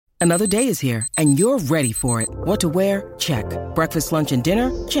Another day is here, and you're ready for it. What to wear? Check. Breakfast, lunch, and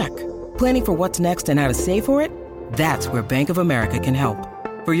dinner? Check. Planning for what's next and how to save for it? That's where Bank of America can help.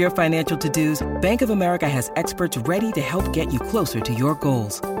 For your financial to-dos, Bank of America has experts ready to help get you closer to your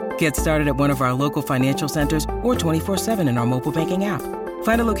goals. Get started at one of our local financial centers or 24/7 in our mobile banking app.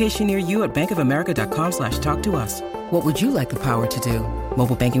 Find a location near you at bankofamerica.com/talktous. What would you like the power to do?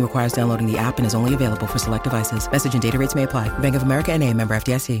 Mobile banking requires downloading the app and is only available for select devices. Message and data rates may apply. Bank of America N.A., member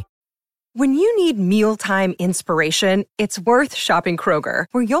FDIC. When you need mealtime inspiration, it's worth shopping Kroger,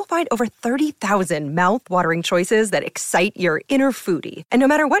 where you'll find over 30,000 mouth-watering choices that excite your inner foodie. And no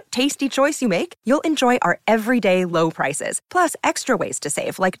matter what tasty choice you make, you'll enjoy our everyday low prices, plus extra ways to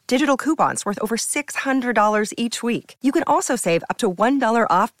save, like digital coupons worth over $600 each week. You can also save up to $1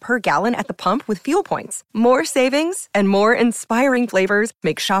 off per gallon at the pump with fuel points. More savings and more inspiring flavors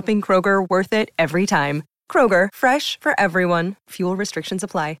make shopping Kroger worth it every time. Kroger, fresh for everyone. Fuel restrictions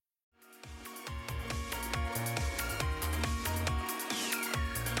apply.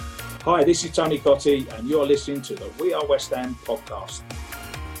 Hi, this is Tony Cottee, and you're listening to the We Are West Ham podcast.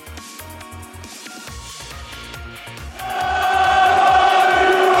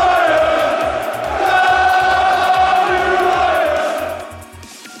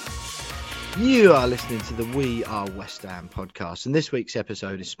 You are listening to the We Are West Ham podcast, and this week's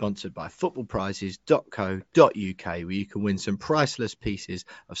episode is sponsored by footballprizes.co.uk, where you can win some priceless pieces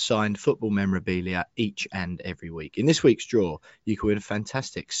of signed football memorabilia each and every week. In this week's draw, you can win a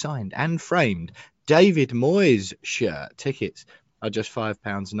fantastic signed and framed David Moyes shirt. Tickets are just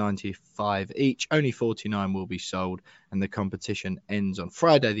 £5.95 each. Only 49 will be sold, and the competition ends on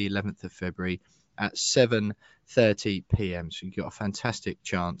Friday the 11th of February at 7:30 p.m. So you've got a fantastic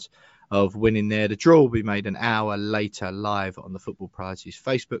chance of winning there. The draw will be made an hour later live on the Football Prizes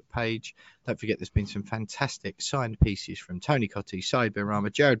Facebook page. Don't forget there's been some fantastic signed pieces from Tony Cottee, Said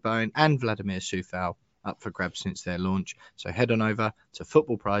Benrahma, Jared Bowen and Vladimir Coufal up for grabs since their launch. So head on over to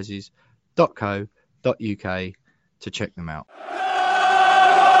footballprizes.co.uk to check them out.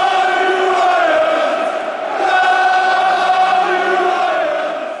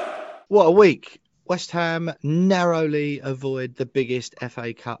 What a week. West Ham narrowly avoid the biggest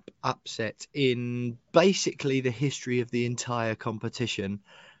FA Cup upset in basically the history of the entire competition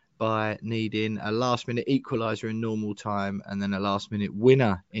by needing a last-minute equaliser in normal time and then a last-minute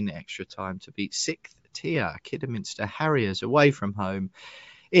winner in extra time to beat sixth-tier Kidderminster Harriers away from home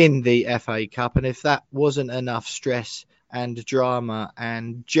in the FA Cup. And if that wasn't enough stress and drama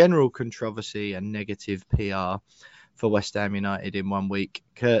and general controversy and negative PR for West Ham United in 1 week,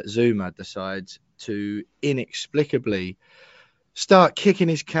 Kurt Zouma decides to inexplicably start kicking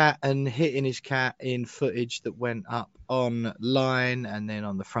his cat and hitting his cat in footage that went up online and then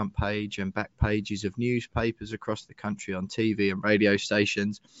on the front page and back pages of newspapers across the country on TV and radio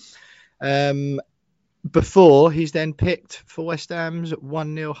stations. Before he's then picked for West Ham's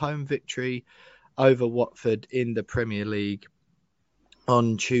 1-0 home victory over Watford in the Premier League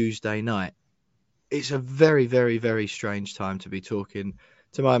on Tuesday night. It's a very, very, very strange time to be talking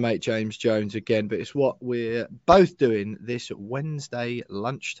to my mate James Jones again, but it's what we're both doing this Wednesday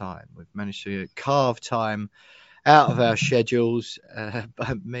lunchtime. We've managed to carve time out of our schedules,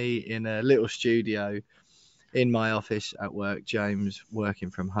 me in a little studio in my office at work, James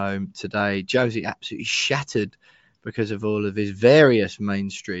working from home today. Jonesy absolutely shattered because of all of his various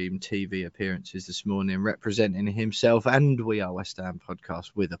mainstream TV appearances this morning, representing himself and We Are West Ham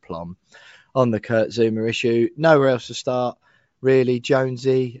podcast with aplomb on the Kurt Zouma issue. Nowhere else to start, really,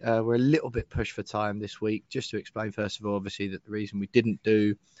 Jonesy. We're a little bit pushed for time this week. Just to explain, first of all, obviously, that the reason we didn't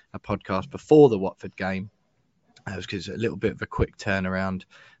do a podcast before the Watford game was because a little bit of a quick turnaround.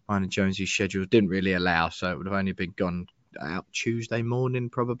 Mine and Jonesy's schedule didn't really allow, so it would have only been gone out Tuesday morning,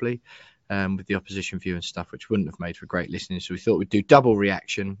 probably, with the opposition view and stuff, which wouldn't have made for great listening. So we thought we'd do double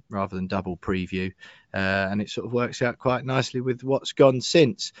reaction rather than double preview. And it sort of works out quite nicely with what's gone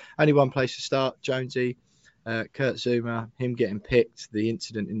since. Only one place to start, Jonesy. Kurt Zouma, him getting picked, the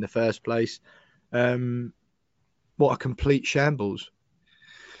incident in the first place. What a complete shambles.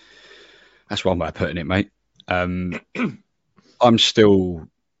 That's one way of putting it, mate. I'm still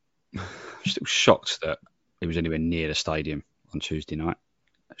shocked that he was anywhere near the stadium on Tuesday night.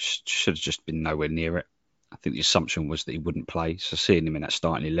 Should have just been nowhere near it. I think the assumption was that he wouldn't play. So seeing him in that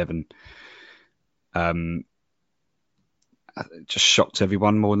starting 11 just shocked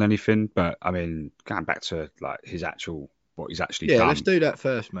everyone more than anything. But I mean, going back to like his actual, what he's actually done. Yeah, let's do that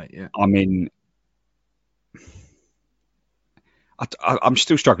first, mate. Yeah. I mean, I'm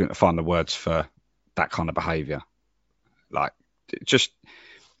still struggling to find the words for that kind of behaviour. Like, it's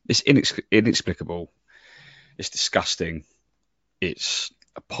inexplicable. It's disgusting. It's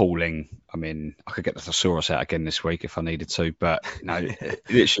appalling. I mean, I could get the thesaurus out again this week if I needed to, but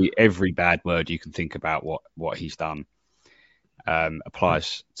literally every bad word you can think about what he's done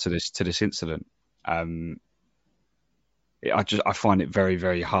applies to this incident. I find it very,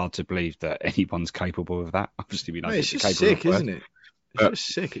 very hard to believe that anyone's capable of that. Obviously, we know it's just sick, isn't it? It's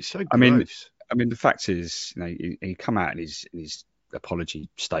just sick. It's so gross. I mean, the fact is, he come out in his apology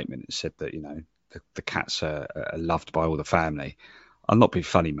statement and said that the cats are loved by all the family. I'll not be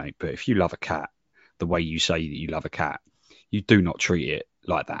funny, mate, but if you love a cat the way you say that you love a cat, you do not treat it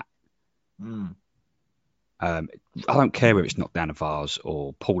like that. I don't care whether it's knocked down a vase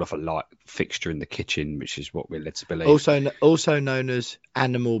or pulled off a light fixture in the kitchen, which is what we're led to believe. Also known as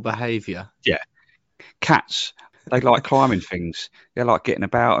animal behaviour. Yeah. Cats, they like climbing things. They like getting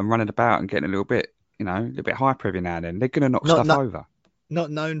about and running about and getting a little bit hyper every now and then. They're going to knock stuff over. Not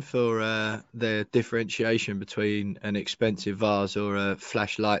known for their differentiation between an expensive vase or a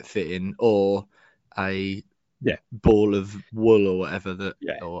flashlight fitting or a ball of wool or whatever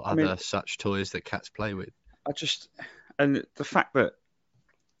or other such toys that cats play with. And the fact that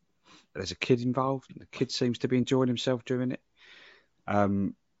there's a kid involved, and the kid seems to be enjoying himself doing it.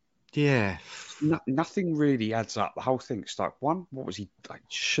 Nothing really adds up. The whole thing's like, one, what was he like?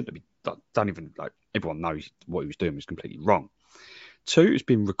 Shouldn't have been. Don't even like. Everyone knows what he was doing was completely wrong. Two, it's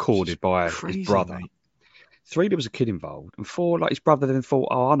been recorded by his brother. Mate. Three, there was a kid involved. And four, like his brother then thought,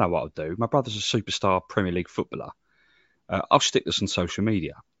 oh, I know what I'll do. My brother's a superstar Premier League footballer. I'll stick this on social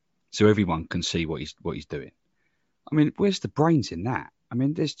media so everyone can see what he's doing. I mean, where's the brains in that? I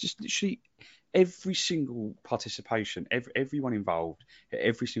mean, there's just literally every single participation, everyone involved at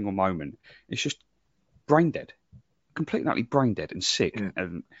every single moment. It's just brain dead, completely utterly brain dead and sick. Yeah.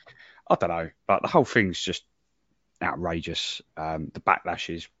 And I don't know, but the whole thing's just outrageous. The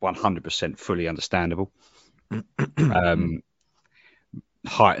backlash is 100% fully understandable.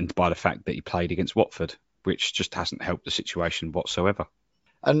 Heightened by the fact that he played against Watford, which just hasn't helped the situation whatsoever.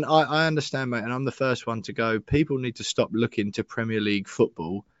 And I understand, mate, and I'm the first one to go, people need to stop looking to Premier League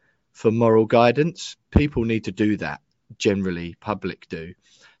football for moral guidance. People need to do that, generally, public do.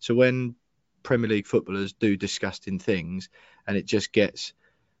 So when Premier League footballers do disgusting things and it just gets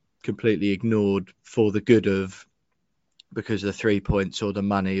completely ignored for the good of, because of the 3 points or the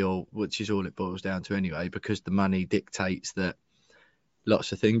money, or which is all it boils down to anyway, because the money dictates that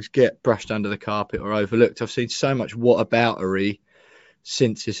lots of things get brushed under the carpet or overlooked. I've seen so much whataboutery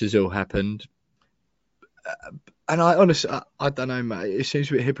since this has all happened. And I honestly, I don't know, mate. It seems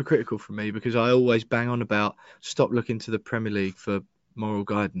a bit hypocritical for me because I always bang on about stop looking to the Premier League for moral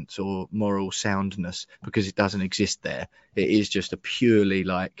guidance or moral soundness because it doesn't exist there. It is just a purely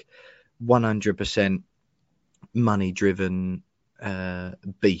like 100% money-driven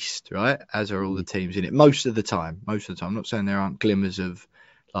beast, right? As are all the teams in it. Most of the time. I'm not saying there aren't glimmers of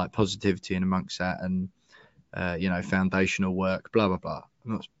like positivity in amongst that and foundational work, blah blah blah.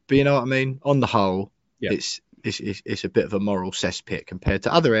 But you know what I mean? On the whole, it's a bit of a moral cesspit compared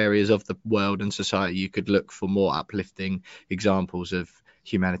to other areas of the world and society. You could look for more uplifting examples of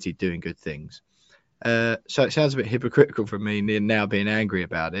humanity doing good things. So it sounds a bit hypocritical from me now being angry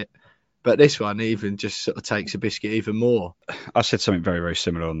about it. But this one even just sort of takes a biscuit even more. I said something very, very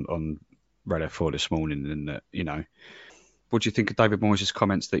similar on Radio 4 this morning. And, what do you think of David Moyes'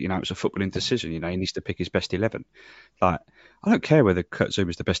 comments that, it's a footballing decision? He needs to pick his best 11. Like, I don't care whether Kurt Zouma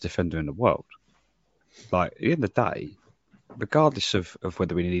is the best defender in the world. Like, at the end of the day, regardless of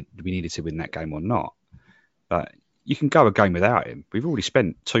whether we needed to win that game or not, you can go a game without him. We've already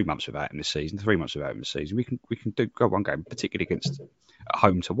spent 2 months without him this season, 3 months without him this season. We can go one game, particularly at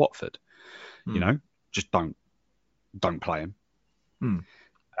home to Watford. Just don't play him.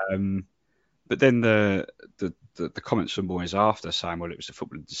 But then the comments from Moyes after saying, well, it was a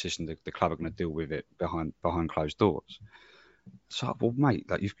footballing decision, the club are going to deal with it behind closed doors. So, well, mate,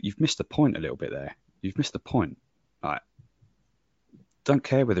 like you've missed the point a little bit there. You've missed the point. Like, don't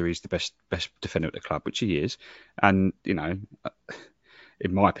care whether he's the best defender at the club, which he is, and in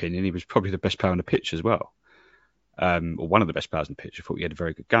my opinion, he was probably the best player on the pitch as well, or one of the best players on the pitch. I thought he had a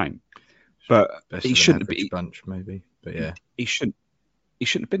very good game, but he shouldn't be bunch maybe. But yeah, he shouldn't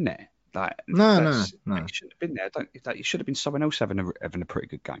have been there. Like, no. He shouldn't have been there. He should have been someone else having a pretty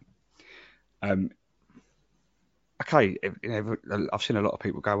good game. Okay, I've seen a lot of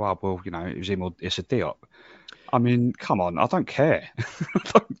people go, "Oh, well, it was him or it's a Diop." I mean, come on, I don't care. I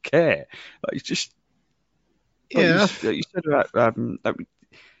don't care. Like, it's just you said about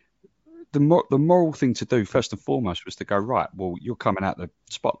the moral thing to do first and foremost was to go, right, well, you're coming out the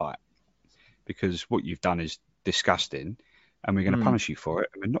spotlight because what you've done is disgusting, and we're going to punish you for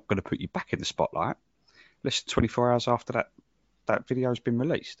it, and we're not going to put you back in the spotlight less than 24 hours after that that video's been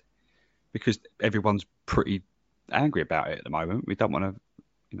released, because everyone's pretty angry about it at the moment. We don't want to,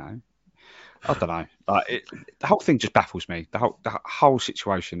 I don't know. The whole thing just baffles me. The whole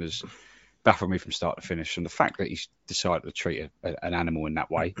situation has baffled me from start to finish, and the fact that he's decided to treat an animal in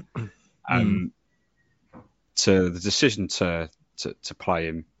that way, to the decision to play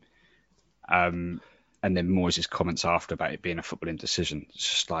him, and then Moyes' comments after about it being a footballing decision. It's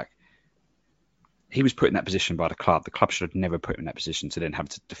just like, he was put in that position by the club. The club should have never put him in that position to then have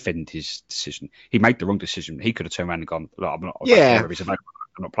to defend his decision. He made the wrong decision. He could have turned around and gone, look, I'm not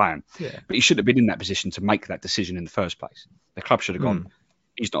playing. Yeah. But he shouldn't have been in that position to make that decision in the first place. The club should have gone,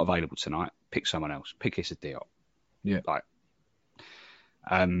 he's not available tonight. Pick someone else. Pick Issa Diop. Yeah.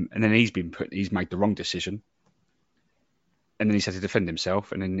 And then he's made the wrong decision. And then he's had to defend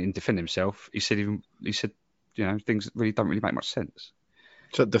himself. And then in defending himself, he said, things really don't really make much sense.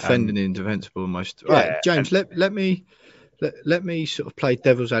 So defending the indefensible almost. Yeah, right, James, let me sort of play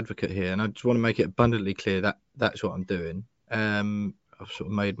devil's advocate here, and I just want to make it abundantly clear that that's what I'm doing. I've sort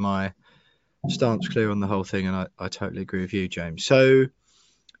of made my stance clear on the whole thing, and I totally agree with you, James. So,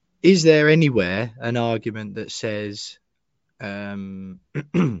 is there anywhere an argument that says because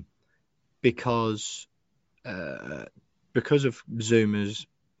of Zouma's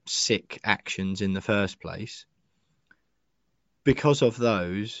sick actions in the first place, because of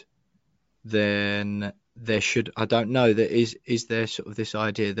those, then there should, I don't know, that is there sort of this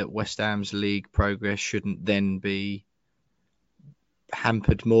idea that West Ham's league progress shouldn't then be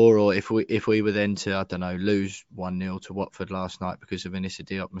hampered more, or if we were then to, I don't know, lose 1-0 to Watford last night because of an Issa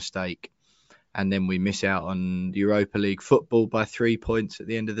Diop mistake, and then we miss out on Europa League football by 3 points at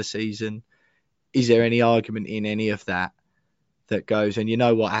the end of the season, is there any argument in any of that goes, and you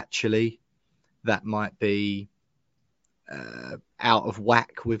know what, actually, that might be out of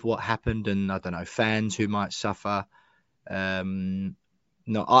whack with what happened, and I don't know, fans who might suffer. No,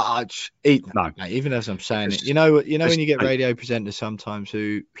 even as I'm saying it, you know when you get radio presenters sometimes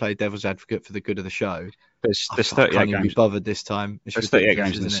who play devil's advocate for the good of the show. There's 38 games. Be bothered this time. There's 38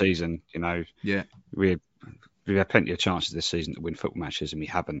 games in the season. Yeah, we've had plenty of chances this season to win football matches, and we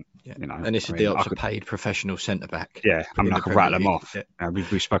haven't. Yeah. And Issa Diop's a paid professional centre back. Yeah, I could rattle them off. Yeah.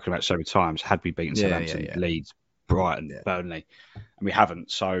 We've spoken about it so many times. Had we beaten Southampton, Leeds, Brighton, Burnley, and we haven't.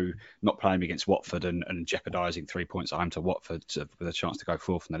 So not playing against Watford and jeopardising 3 points at home to Watford with a chance to go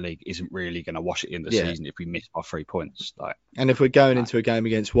fourth in the league isn't really going to wash it in the season if we miss by 3 points. And if we're going into a game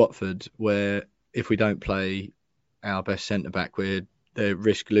against Watford where if we don't play our best centre back, we're at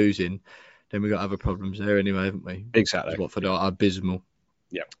risk losing, then we've got other problems there anyway, haven't we? Exactly. Watford are abysmal.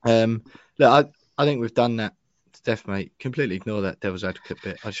 Yeah. Look, I think we've done that. Steph, mate, completely ignore that devil's advocate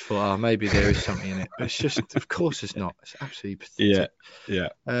bit. I just thought, maybe there is something in it. But it's just, of course it's not. It's absolutely pathetic. Yeah.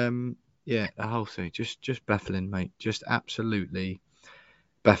 The whole thing, just baffling, mate. Just absolutely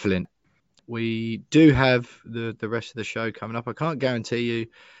baffling. We do have the rest of the show coming up. I can't guarantee you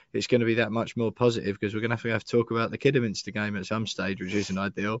it's going to be that much more positive, because we're going to have to talk about the Kidderminster game at some stage, which isn't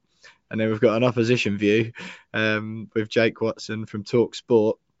ideal. And then we've got an opposition view with Jake Watson from Talk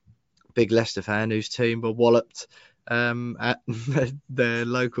Sport. Big Leicester fan whose team were walloped at their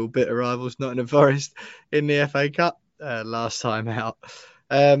local bitter rivals, Nottingham Forest, in the FA Cup last time out.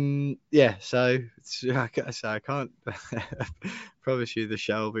 So I can't promise you the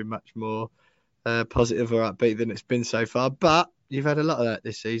show will be much more positive or upbeat than it's been so far. But you've had a lot of that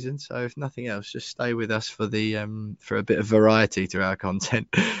this season, so if nothing else, just stay with us for for a bit of variety to our content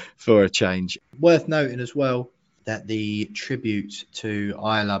for a change. Worth noting as well that the tribute to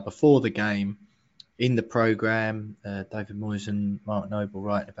Isla before the game in the programme, David Moyes and Mark Noble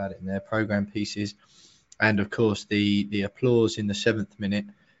writing about it in their programme pieces, and of course the applause in the 7th minute.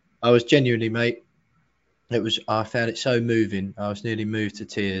 I was genuinely, mate, I found it so moving. I was nearly moved to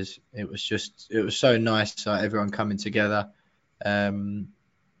tears. It was so nice, everyone coming together.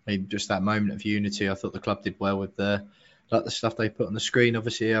 Just that moment of unity. I thought the club did well with the stuff they put on the screen.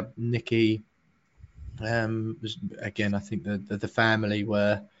 Obviously, Nicky, was, again, I think the family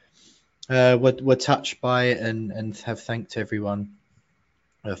were touched by it and have thanked everyone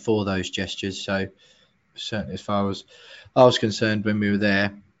for those gestures. So certainly, as far as I was concerned when we were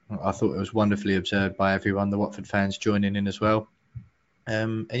there, I thought it was wonderfully observed by everyone, the Watford fans joining in as well.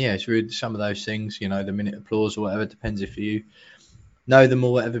 It's really some of those things, the minute applause or whatever, depends if you know them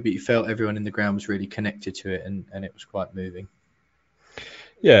or whatever, but you felt everyone in the ground was really connected to it, and it was quite moving.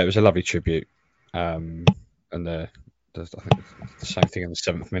 Yeah, it was a lovely tribute. And I think the same thing in the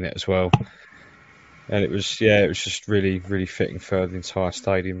 7th minute as well. And it was just really, really fitting for the entire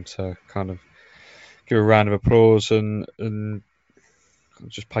stadium to kind of give a round of applause and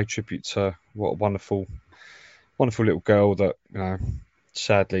just pay tribute to what a wonderful wonderful little girl that,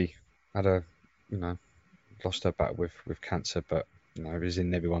 sadly had lost her battle with cancer, but it was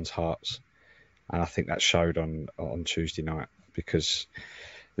in everyone's hearts, and I think that showed on Tuesday night, because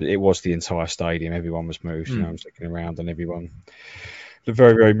it was the entire stadium. Everyone was moved. I was looking around, and everyone was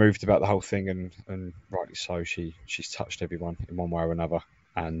very, very moved about the whole thing, and rightly so. She's touched everyone in one way or another,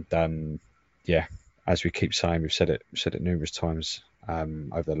 and as we keep saying, we've said it numerous times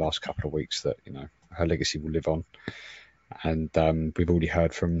over the last couple of weeks, that her legacy will live on, and we've already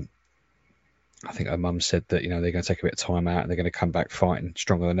heard from, I think her mum said that they're going to take a bit of time out and they're going to come back fighting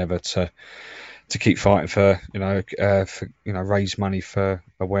stronger than ever to keep fighting for raise money for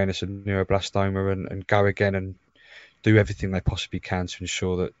awareness of neuroblastoma, and go again and do everything they possibly can to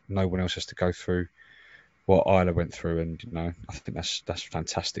ensure that no one else has to go through what Isla went through. And I think that's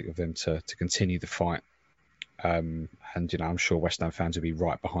fantastic of them to continue the fight. And I'm sure West Ham fans will be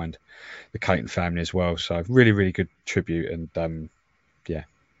right behind the Caton family as well. So really, really good tribute, and it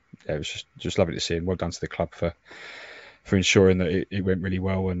was just lovely to see, and well done to the club for ensuring that it went really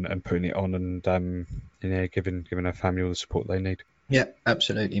well, and putting it on, and giving her family all the support they need. Yeah,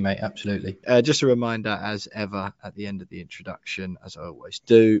 absolutely, mate, absolutely. Just a reminder, as ever, at the end of the introduction, as I always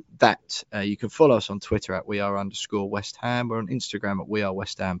do, that you can follow us on Twitter at @WeAre_West Ham. We're on Instagram at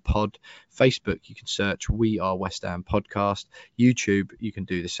 @WeAreWestHamPod. Facebook, you can search We Are West Ham Podcast. YouTube, you can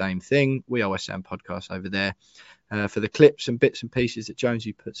do the same thing. We Are West Ham Podcast over there. For the clips and bits and pieces that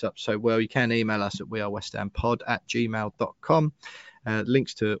Jonesy puts up so well, you can email us at wearewesthampod@gmail.com.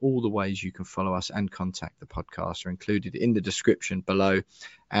 Links to all the ways you can follow us and contact the podcast are included in the description below.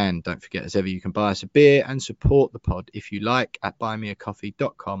 And don't forget, as ever, you can buy us a beer and support the pod if you like at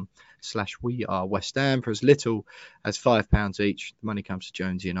buymeacoffee.com/wearewestham for as little as £5 each. The money comes to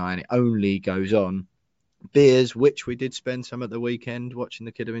Jonesy and I, and it only goes on beers, which we did spend some at the weekend watching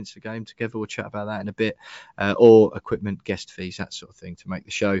the Kidderminster game together. We'll chat about that in a bit, or equipment, guest fees, that sort of thing, to make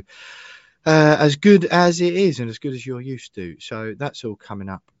the show as good as it is and as good as you're used to. So that's all coming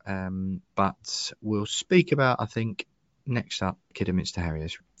up, but we'll speak about, I think, next up, Kidderminster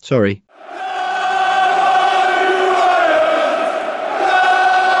Harriers. Sorry.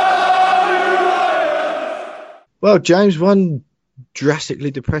 Well, James, one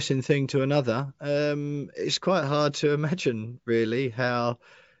drastically depressing thing to another. It's quite hard to imagine, really, how,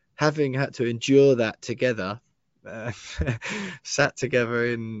 having had to endure that together, sat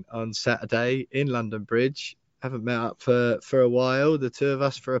together on Saturday in London Bridge, haven't met up for a while, the two of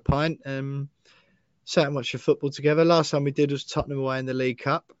us, for a pint, sat and watched the football together. Last time we did was Tottenham away in the League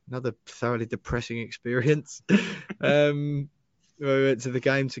Cup, another thoroughly depressing experience. We went to the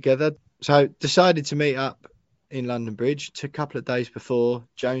game together, so decided to meet up in London Bridge a couple of days before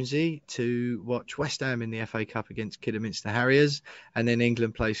Jonesy to watch West Ham in the FA Cup against Kidderminster Harriers, and then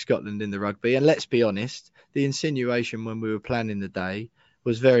England plays Scotland in the rugby. And let's be honest, the insinuation when we were planning the day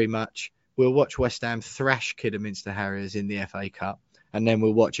was very much, we'll watch West Ham thrash Kidderminster Harriers in the FA Cup, and then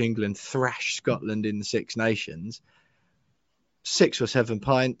we'll watch England thrash Scotland in the Six Nations. 6 or 7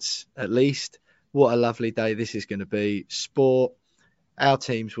 pints at least. What a lovely day this is going to be. Sport, our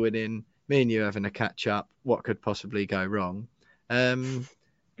team's winning, me and you having a catch up. What could possibly go wrong? And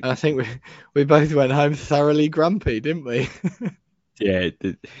I think we both went home thoroughly grumpy, didn't we? Yeah,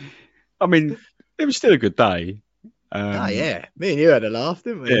 I mean, it was still a good day. Yeah, me and you had a laugh,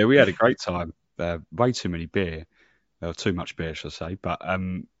 didn't we? Yeah, we had a great time. Way too many beer, or too much beer, should I say? But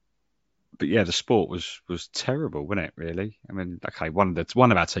yeah, the sport was terrible, wasn't it? Really? I mean, okay, one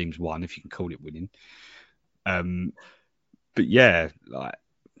of our teams won, if you can call it winning. But yeah, like,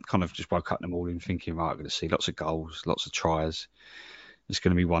 kind of just woke up in the morning thinking, right, I'm going to see lots of goals, lots of tries. It's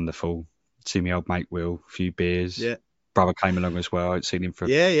going to be wonderful. See my old mate Will, a few beers. Yeah. Brother came along as well. I'd seen him for a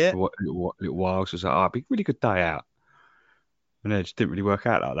little while. So I was like, it'd be a really good day out. And it just didn't really work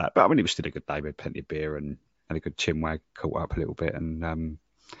out like that. But I mean, it was still a good day. We had plenty of beer and had a good chinwag, caught up a little bit. And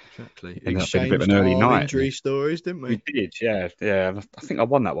exactly. Exchanged a bit of an early night. Injury stories, didn't we? We did, yeah. Yeah. I think I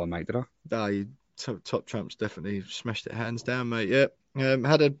won that one, mate, did I? No, Top Trumps definitely smashed it hands down, mate. Yeah.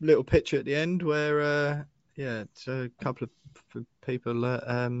 Had a little picture at the end where, it's a couple of people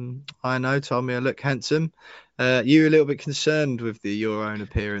I know told me I look handsome. You were a little bit concerned with your own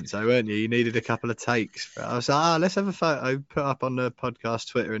appearance, though, weren't you? You needed a couple of takes. But I was like, let's have a photo put up on the podcast,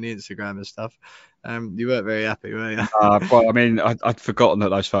 Twitter and the Instagram and stuff. You weren't very happy, were you? Well, I mean, I'd forgotten that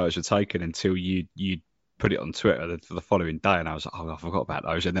those photos were taken until you put it on Twitter for the following day, and I was like, I forgot about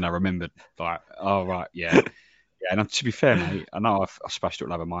those. And then I remembered, like, oh, right, yeah. Yeah, and to be fair, mate, I know I've splashed it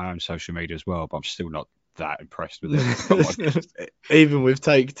all over my own social media as well, but I'm still not that impressed with it. Even with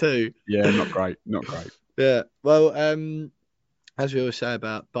take 2. Yeah, not great. Yeah, well, as we always say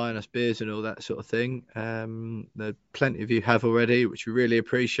about buying us beers and all that sort of thing, plenty of you have already, which we really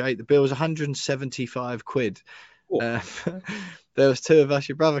appreciate. The bill was 175 quid. There was two of us.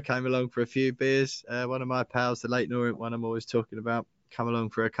 Your brother came along for a few beers. One of my pals, the late Norient one I'm always talking about, come along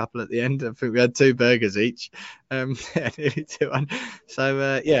for a couple at the end. I think we had 2 burgers each. Nearly 200.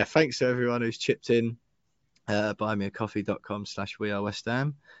 So, thanks to everyone who's chipped in.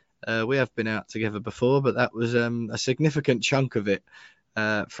 buymeacoffee.com/wearewestham. We have been out together before, but that was a significant chunk of it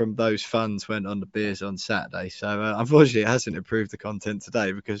from those funds went on the beers on Saturday. So unfortunately, it hasn't improved the content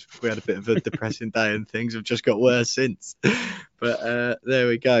today because we had a bit of a depressing day and things have just got worse since. But there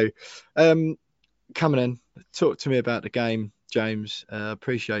we go. Coming in, talk to me about the game, James.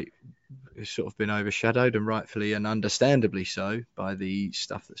 Appreciate it's sort of been overshadowed, and rightfully and understandably so, by the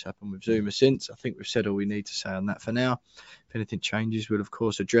stuff that's happened with Zuma since. I think we've said all we need to say on that for now. If anything changes, we'll of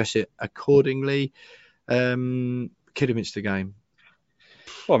course address it accordingly. Kidderminster game.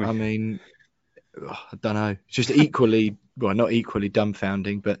 Well, I mean, I don't know. It's just equally, well, not equally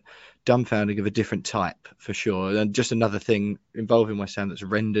dumbfounding, but dumbfounding of a different type for sure. And just another thing involving West Ham that's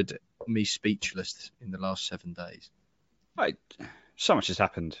rendered me speechless in the last 7 days. So much has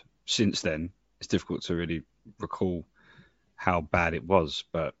happened since then. It's difficult to really recall how bad it was,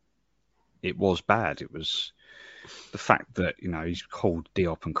 but it was bad. It was the fact that, he's called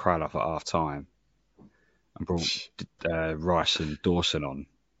Diop and Kralov at half time and brought Rice and Dawson on.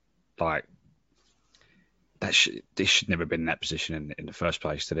 Like, this should never have been in that position in the first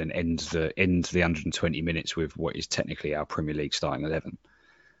place, to then end the 120 minutes with what is technically our Premier League starting 11.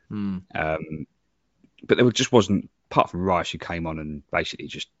 But there just wasn't, apart from Rice, who came on and basically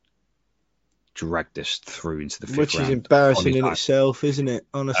just dragged us through into the fifth round. Which is embarrassing in itself, isn't it?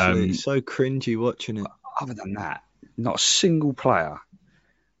 Honestly, it's so cringy watching it. Other than that, not a single player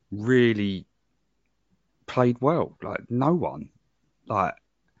really played well. Like, no one. Like,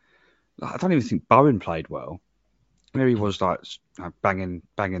 I don't even think Bowen played well. There he was, like, banging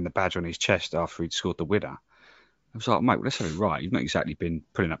the badge on his chest after he'd scored the winner. I was like, mate, let's have it right. You've not exactly been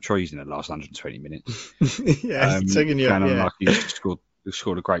putting up trees in the last 120 minutes. Taking you out, like he's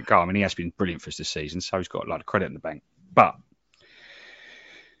scored a great goal. I mean, he has been brilliant for us this season, so he's got a lot of credit in the bank. But,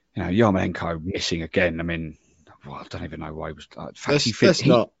 Yarmolenko missing again. I mean, I don't even know why he was. He finished.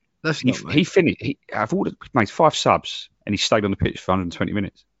 I've made 5 subs, and he stayed on the pitch for 120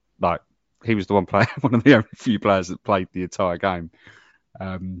 minutes. Like, he was the one of the only few players that played the entire game.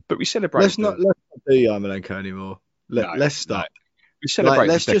 But we celebrate. Let's not do Yarmolenko anymore. Let's stop. We celebrate.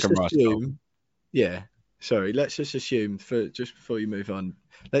 Let's just assume. Yeah. Sorry. Let's just assume just before you move on.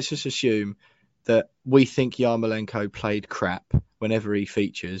 Let's just assume that we think Yarmolenko played crap whenever he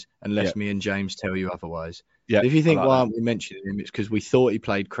features, unless me and James tell you otherwise. Yeah. If you think why aren't we mentioning him, it's because we thought he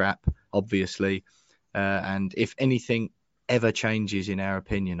played crap, obviously. And if anything ever changes in our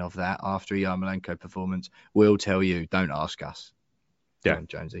opinion of that after a Yarmolenko performance, we'll tell you. Don't ask us. Yeah,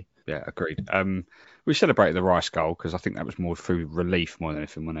 Jonesy. Yeah, agreed. We celebrated the Rice goal because I think that was more through relief more than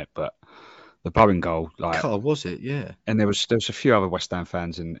anything, wasn't it? But the Bowen goal, was it? Yeah. And there was a few other West Ham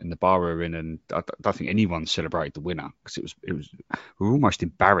fans in the bar we were in, and I don't think anyone celebrated the winner because we were almost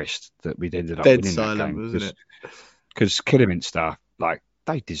embarrassed that we'd ended up winning that game, wasn't it? Because Kidderminster,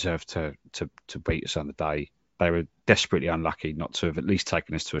 they deserved to beat us on the day. They were desperately unlucky not to have at least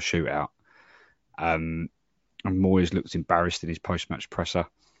taken us to a shootout. And Moyes looked embarrassed in his post-match presser.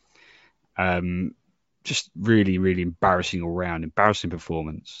 Just really, really embarrassing all round. Embarrassing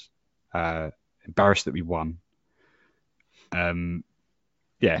performance. Embarrassed that we won.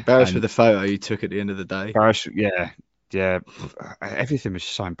 Embarrassed with the photo you took at the end of the day. Embarrassed, yeah. Everything was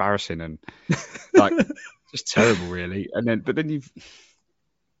just so embarrassing and just terrible, really. But then you've.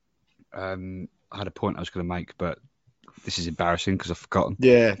 I had a point I was going to make, but this is embarrassing because I've forgotten.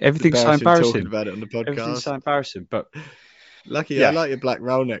 Yeah, everything's so embarrassing. Talking about it on the podcast. Everything's so embarrassing, but lucky I like your black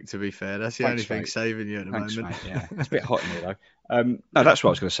roll neck. To be fair, that's the only thing saving you at the moment. Mate, yeah, it's a bit hot in here though. No, that's what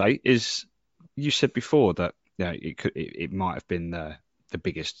I was going to say. Is you said before that it might have been the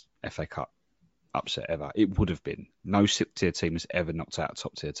biggest FA Cup upset ever. It would have been. No tier team has ever knocked out a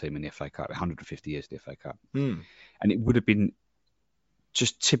top tier team in the FA Cup. 150 years of the FA Cup, and it would have been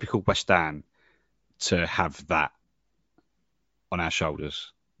just typical West Ham to have that on our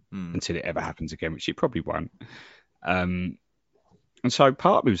shoulders until it ever happens again, which it probably won't. And so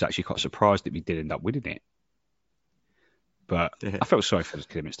part of me was actually quite surprised that we did end up winning it. But I felt sorry for the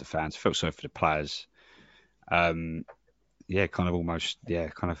Kidderminster fans. I felt sorry for the players. Kind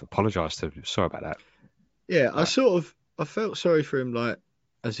of apologised to them. Sorry about that. Yeah, I felt sorry for him,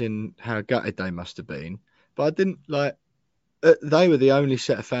 as in how gutted they must have been. But I didn't, they were the only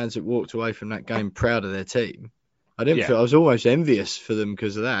set of fans that walked away from that game proud of their team. I didn't feel. I was almost envious for them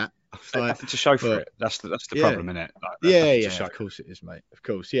because of that. Like, nothing to show for it. That's the problem, isn't it? Like, of course it is, mate. Of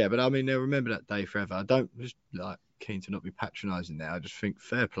course, yeah. But I mean, they'll remember that day forever. I don't just like keen to not be patronising there. I just think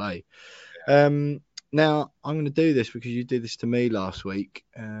fair play. Now I'm going to do this because you did this to me last week.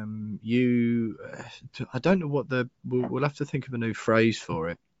 I don't know what we'll have to think of a new phrase for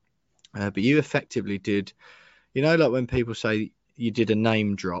it. But you effectively did, like when people say you did a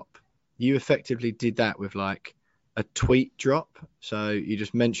name drop, you effectively did that with like a tweet drop. So you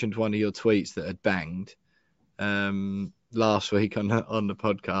just mentioned one of your tweets that had banged last week on the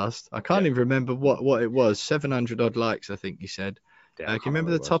podcast. I can't even remember what it was. 700 odd likes, I think you said. Yeah, can you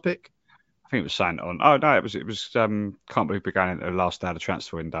remember the topic? I think it was saying on. Oh no, it was. Can't believe we're going into the last day of the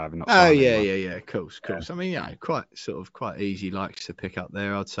transfer window. I've not. Yeah. Of course. Yeah. I mean, quite easy likes to pick up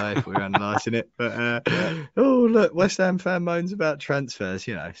there, I'd say, if we're analysing it. But oh look, West Ham fan moans about transfers.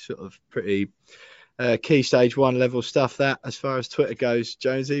 Sort of pretty key stage 1 level stuff that, as far as Twitter goes,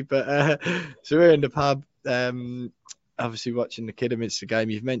 Jonesy. But so we're in the pub, obviously watching the Kidderminster game.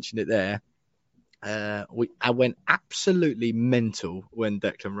 You've mentioned it there. I went absolutely mental when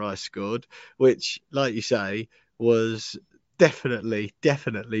Declan Rice scored, which, like you say, was definitely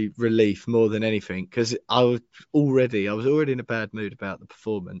relief more than anything, because I was already in a bad mood about the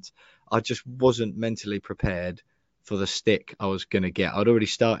performance. I just wasn't mentally prepared for the stick I was going to get. I'd already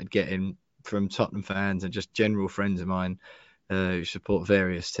started getting from Tottenham fans and just general friends of mine who support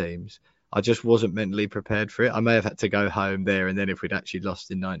various teams. I just wasn't mentally prepared for it. I may have had to go home there and then if we'd actually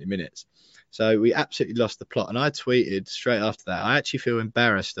lost in 90 minutes. So we absolutely lost the plot. And I tweeted straight after that, I actually feel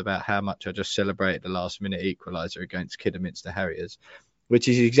embarrassed about how much I just celebrated the last minute equaliser against Kidderminster Harriers, which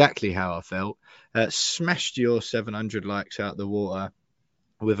is exactly how I felt. Smashed your 700 likes out the water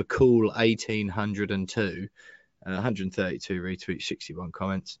with a cool 1,802, 132 retweets, 61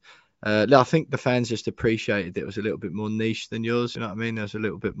 comments. I think the fans just appreciated it was a little bit more niche than yours. You know what I mean? There was a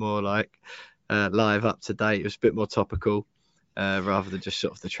little bit more like live, up to date. It was a bit more topical. Rather than just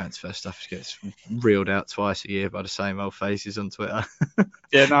sort of the transfer stuff gets reeled out twice a year by the same old faces on Twitter.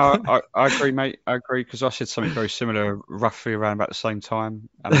 Yeah, no, I agree, mate. I agree, because I said something very similar roughly around about the same time.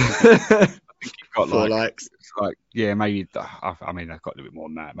 And I think you've got 4 likes. Yeah, maybe. I mean, I've got a little bit more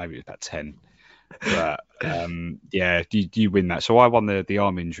than that. Maybe it was about 10. But yeah, you win that. So I won the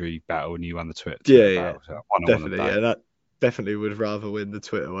arm injury battle, and you won the Twitter battle. So definitely. Yeah, that definitely would rather win the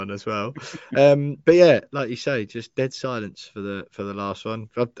Twitter one as well. But yeah, like you say, just dead silence for the last one.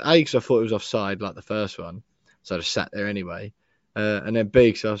 Because I thought it was offside like the first one, so I just sat there anyway. And then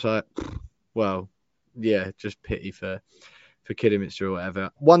B, so I was like, well, yeah, just pity for Kidderminster or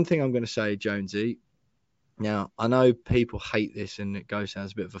whatever. One thing I'm going to say, Jonesy. Now, I know people hate this and it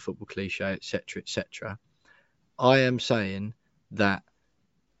sounds a bit of a football cliche, etc., etc. I am saying that,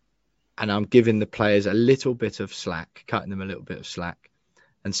 and I'm giving the players a little bit of slack, cutting them a little bit of slack,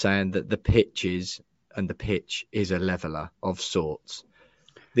 and saying that the pitch is a leveller of sorts.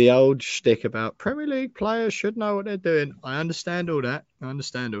 The old shtick about Premier League players should know what they're doing. I understand all that.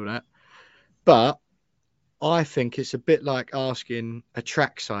 But I think it's a bit like asking a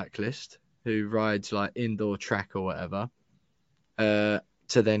track cyclist who rides like indoor track or whatever to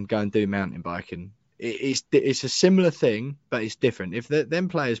then go and do mountain biking. It's a similar thing, but it's different. If them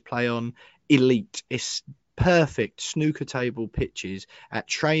players play on elite, it's perfect snooker table pitches at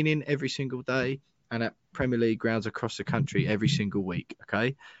training every single day and at Premier League grounds across the country every single week.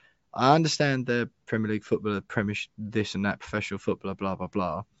 Okay, I understand the Premier League footballer, Premier this and that, professional footballer, blah blah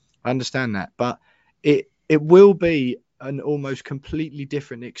blah. I understand that, but it will be an almost completely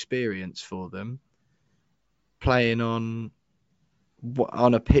different experience for them playing on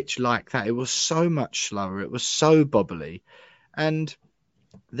a pitch like that. It was so much slower. It was so bobbly. And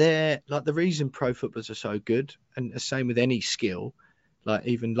the reason pro footballers are so good, and the same with any skill, like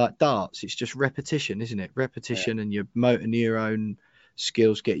even like darts, it's just repetition, isn't it? Repetition. Yeah. And your motor neuron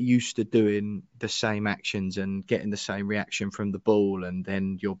skills get used to doing the same actions and getting the same reaction from the ball, and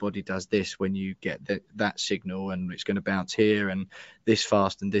then your body does this when you get that signal, and it's going to bounce here and this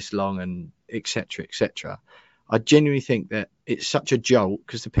fast and this long, and etc. etc. I genuinely think that it's such a jolt,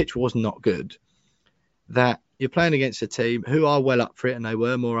 because the pitch was not good, that you're playing against a team who are well up for it, and they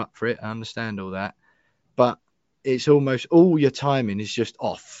were more up for it. I understand all that, but it's almost all your timing is just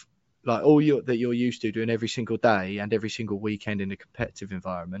off. Like that you're used to doing every single day and every single weekend in a competitive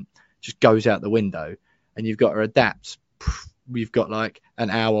environment just goes out the window, and you've got to adapt. We've got like an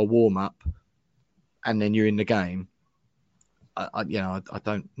hour warm up, and then you're in the game. I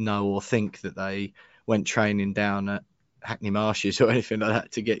don't know or think that they went training down at Hackney Marshes or anything like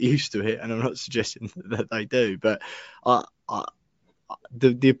that to get used to it, and I'm not suggesting that they do, but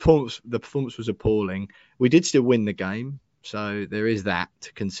the performance was appalling. We did still win the game, so there is that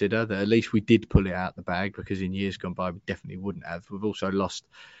to consider. That at least we did pull it out the bag, because in years gone by we definitely wouldn't have. We've also lost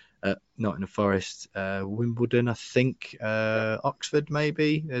Nottingham Forest, Wimbledon, I think, Oxford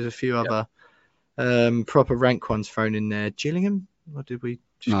maybe. There's a few other proper rank ones thrown in there. Gillingham, or did we?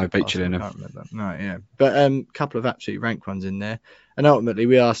 No, beat Gillingham. I can't remember. No, yeah, but a couple of absolutely ranked ones in there, and ultimately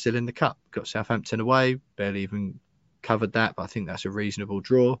we are still in the cup. Got Southampton away, barely even covered that, but I think that's a reasonable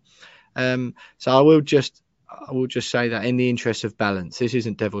draw. So I will just say that in the interest of balance, this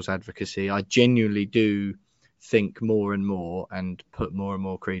isn't devil's advocacy. I genuinely do think more and more and put more and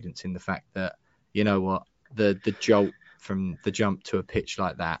more credence in the fact that, you know what, the jolt from the jump to a pitch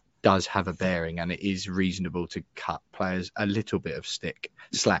like that does have a bearing, and it is reasonable to cut players a little bit of slack.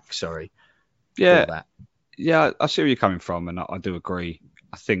 Yeah, I see where you're coming from, and I do agree.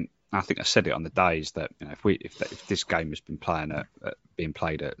 I think I said it on the days that, you know, if this game has been being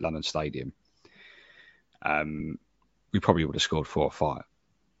played at London Stadium, we probably would have scored 4 or 5.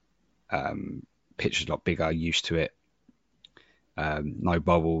 Pitch is a lot bigger, used to it. No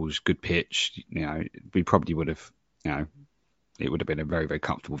bubbles, good pitch. You know, we probably would have, you know, it would have been a very, very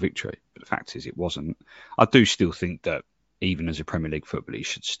comfortable victory. But the fact is, it wasn't. I do still think that even as a Premier League footballer, you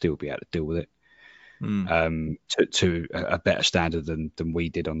should still be able to deal with it to a better standard than we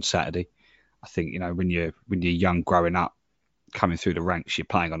did on Saturday. I think, you know, when you're young, growing up, coming through the ranks, you're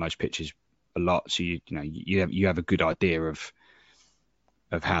playing on those pitches a lot, so you have a good idea of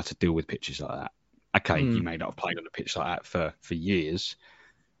how to deal with pitches like that. Okay, you may not have played on a pitch like that for years,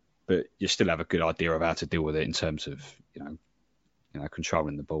 but you still have a good idea of how to deal with it in terms of, you know,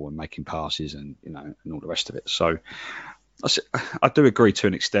 controlling the ball and making passes and, you know, and all the rest of it. So I do agree to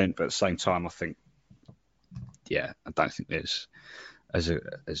an extent, but at the same time, I think, I don't think there's a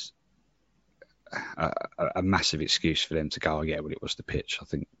massive excuse for them to go, it was the pitch. I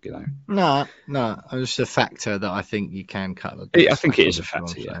think, you know. No, it's a factor that I think you can cut. I think it is a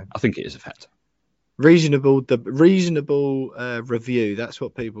factor. Yeah, I think it is a factor. Reasonable review. That's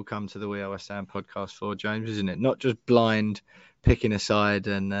what people come to the We Are West Ham podcast for, James, isn't it? Not just blind picking a side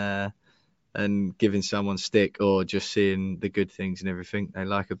and giving someone stick, or just seeing the good things and everything. They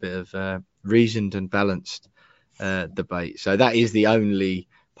like a bit of reasoned and balanced debate. So that is the only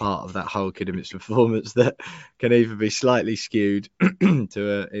part of that whole Kidderminster performance that can either be slightly skewed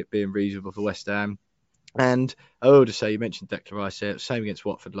to it being reasonable for West Ham. And I will just say, you mentioned Declan Rice there, same against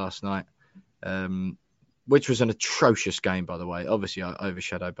Watford last night. Which was an atrocious game, by the way, obviously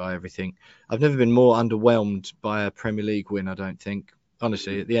overshadowed by everything. I've never been more underwhelmed by a Premier League win, I don't think.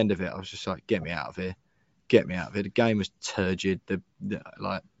 Honestly, at the end of it, I was just like, get me out of here. The game was turgid. The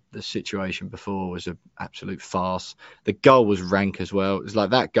situation before was an absolute farce. The goal was rank as well. It was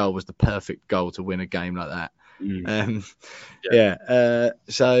like that goal was the perfect goal to win a game like that.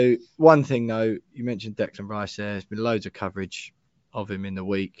 So one thing, though, you mentioned Declan Rice there. There's been loads of coverage of him in the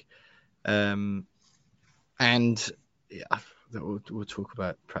week. And we'll talk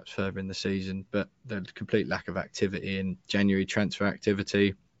about perhaps further in the season, but the complete lack of activity in January transfer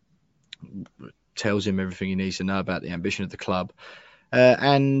activity tells him everything he needs to know about the ambition of the club.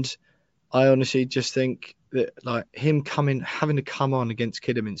 And I honestly just think that, like, him having to come on against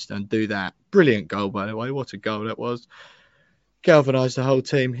Kidderminster and do that brilliant goal, by the way, what a goal that was, galvanised the whole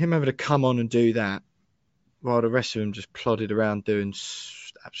team. Him having to come on and do that while the rest of them just plodded around doing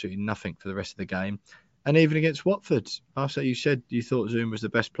absolutely nothing for the rest of the game. And even against Watford, after you said you thought Zoom was the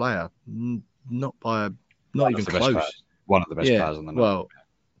best player, not even close. One of the best players on the night. Well,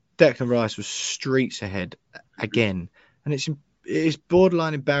 Declan Rice was streets ahead again, and it's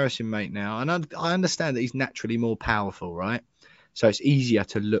borderline embarrassing, mate. Now, and I understand that he's naturally more powerful, right? So it's easier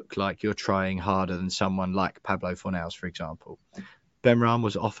to look like you're trying harder than someone like Pablo Fornals, for example. Benrahma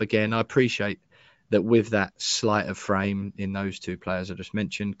was off again. I appreciate that with that sleight of frame in those two players I just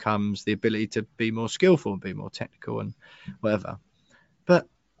mentioned comes the ability to be more skillful and be more technical and whatever. But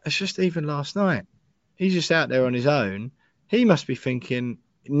it's just, even last night, he's just out there on his own. He must be thinking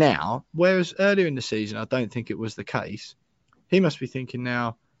now, whereas earlier in the season I don't think it was the case, he must be thinking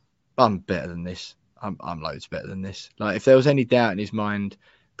now, I'm better than this. I'm loads better than this. Like, if there was any doubt in his mind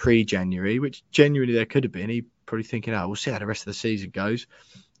pre-January, which genuinely there could have been, he'd probably thinking, we'll see how the rest of the season goes.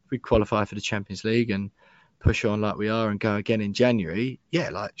 We qualify for the Champions League and push on like we are and go again in January,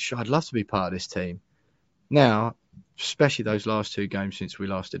 I'd love to be part of this team. Now, especially those last two games since we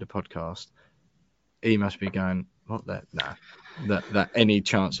last did a podcast, he must be going, what that? Nah, that any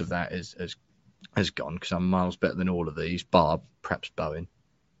chance of that has gone, because I'm miles better than all of these, bar perhaps Bowen.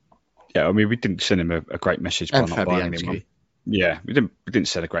 Yeah, I mean, we didn't send him a great message by and not buying him. Fabianski. Yeah, we didn't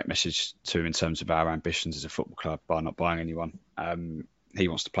send a great message to him in terms of our ambitions as a football club by not buying anyone. He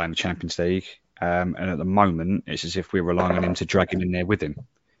wants to play in the Champions League, and at the moment, it's as if we're relying on him to drag him in there with him.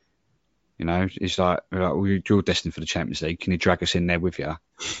 You know, it's like well, you're destined for the Champions League. Can you drag us in there with you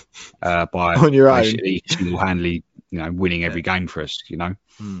by on your own, single-handedly, winning every game for us?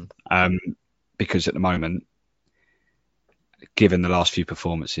 Because at the moment, given the last few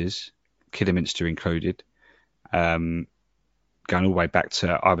performances, Kidderminster included, going all the way back to,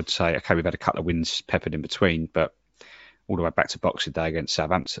 I would say, okay, we've had a couple of wins peppered in between, but all the way back to Boxing Day against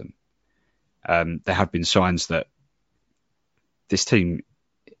Southampton, there have been signs that this team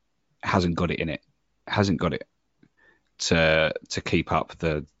hasn't got it to keep up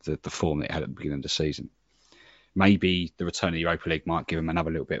the form that it had at the beginning of the season. Maybe the return of the Europa League might give them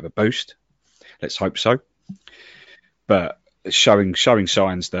another little bit of a boost. Let's hope so. But showing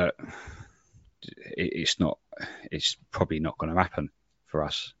signs that it's probably not going to happen for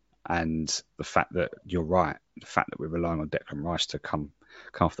us. And the fact that you're right, the fact that we're relying on Declan Rice to come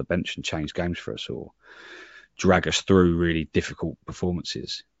off the bench and change games for us or drag us through really difficult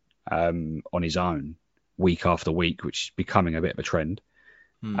performances on his own week after week, which is becoming a bit of a trend.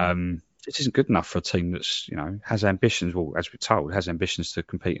 This isn't good enough for a team that's, has ambitions. Well, as we're told, has ambitions to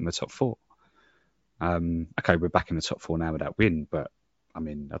compete in the top four. Okay, we're back in the top four now with that win, but I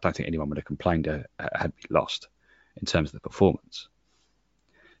mean, I don't think anyone would have complained had we lost in terms of the performance.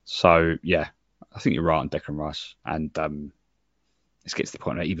 So yeah, I think you're right on Declan Rice, and let's get to the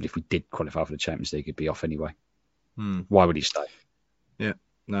point where even if we did qualify for the Champions League, he'd be off anyway. Why would he stay? Yeah,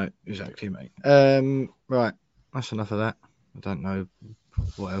 no, exactly, mate. Right, that's enough of that. I don't know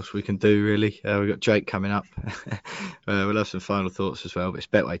what else we can do, really. We've got Jake coming up. We'll have some final thoughts as well, but it's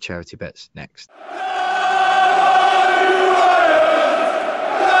Betway Charity Bets next.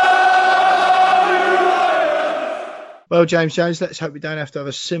 Well, James Jones, let's hope we don't have to have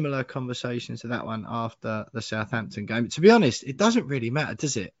a similar conversation to that one after the Southampton game. But to be honest, it doesn't really matter,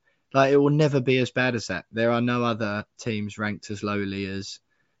 does it? Like, it will never be as bad as that. There are no other teams ranked as lowly as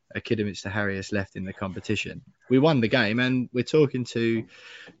Kidderminster Harriers left in the competition. We won the game, and we're talking to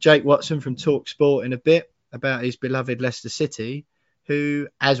Jake Watson from TalkSport in a bit about his beloved Leicester City, who,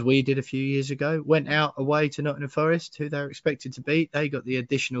 as we did a few years ago, went out away to Nottingham Forest, who they were expected to beat. They got the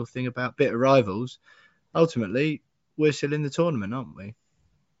additional thing about bitter rivals. Ultimately, we're still in the tournament, aren't we?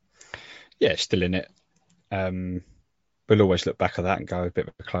 Yeah, still in it. We'll always look back at that and go a bit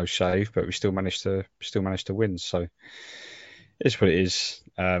of a close shave, but we still managed to win. So it's what it is.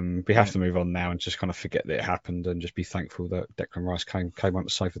 We have to move on now and just kind of forget that it happened and just be thankful that Declan Rice came on to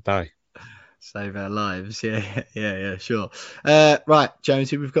save the day. Save our lives. Yeah, sure. Right,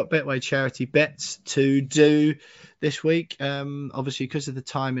 Jonesy, we've got Betway Charity Bets to do this week. Obviously, because of the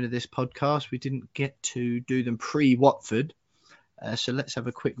timing of this podcast, we didn't get to do them pre-Watford. So let's have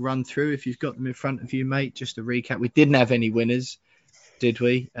a quick run through. If you've got them in front of you, mate, just to recap. We didn't have any winners, did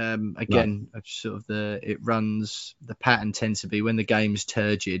we? Again, no. The pattern tends to be when the game's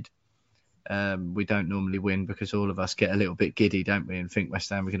turgid, we don't normally win because all of us get a little bit giddy, don't we? And think West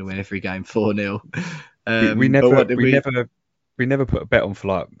Ham are going to win every game 4-0. We never put a bet on for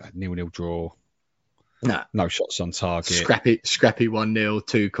like a 0-0 draw. No shots on target. Scrappy 1-0,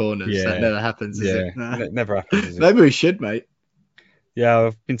 2 corners. Yeah. That never happens, does it? No. It never happens, is it? Maybe we should, mate. Yeah,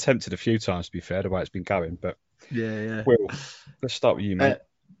 I've been tempted a few times, to be fair, the way it's been going. But yeah. Will, let's start with you, mate.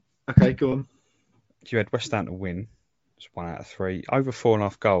 Okay, go on. You had West Ham to win. It's 1 out of 3. Over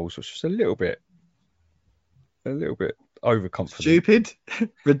 4.5 goals, which was a little bit overconfident. Stupid,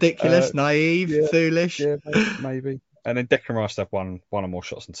 ridiculous, naive, foolish. Yeah, maybe. And then Declan Rice had one or more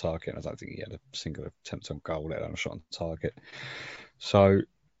shots on target. I don't think he had a single attempt on goal, let alone a shot on target. So,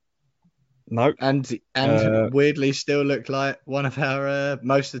 no. And weirdly still looked like one of our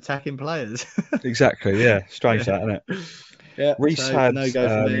most attacking players. Exactly, yeah. Strange that, isn't it? Yeah, Reece had no go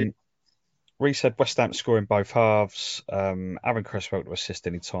for me. Reece had West Ham scoring both halves, Aaron Cresswell to assist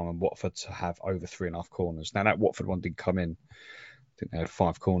any time, and Watford to have over 3.5 corners. Now, that Watford one didn't come in. I think they had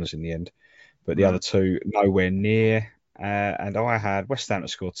 5 corners in the end. But the other 2, nowhere near. And I had West Ham to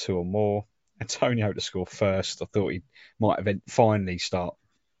score 2 or more. Antonio to score first. I thought he might finally start.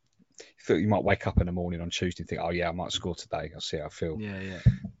 I thought he might wake up in the morning on Tuesday and think, oh, yeah, I might score today. I'll see how I feel. Yeah.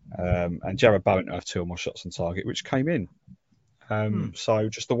 And Jared Bowen to have 2 or more shots on target, which came in. So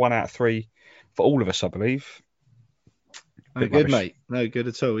just the 1 out of 3 for all of us, I believe. No good, mate. No good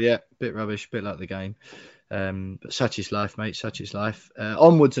at all. Yeah, bit rubbish, bit like the game. But such is life, mate. Such is life.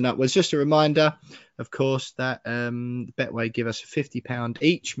 Onwards and upwards. Just a reminder, of course, that Betway give us £50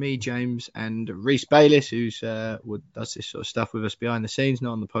 each. Me, James, and Reece Bayliss, who does this sort of stuff with us behind the scenes,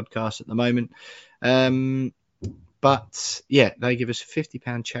 not on the podcast at the moment. But yeah, they give us a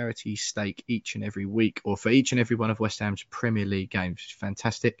 £50 charity stake each and every week, or for each and every one of West Ham's Premier League games, which is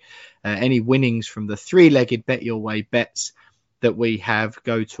fantastic. Any winnings from the three-legged Bet Your Way bets that we have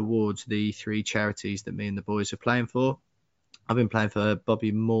go towards the three charities that me and the boys are playing for. I've been playing for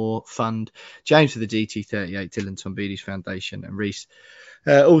Bobby Moore Fund, James for the GT38, Dylan Tombides Foundation, and Reese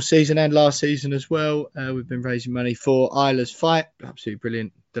all season and last season as well. We've been raising money for Isla's fight. Absolutely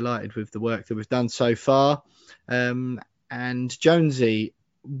brilliant. Delighted with the work that we've done so far. And Jonesy,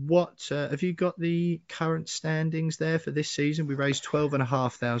 what have you got the current standings there for this season? We raised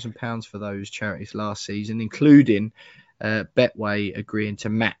 £12,500 for those charities last season, including Betway agreeing to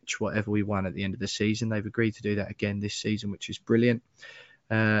match whatever we won at the end of the season. They've agreed to do that again this season, which is brilliant.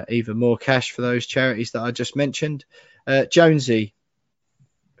 Even more cash for those charities that I just mentioned. Jonesy,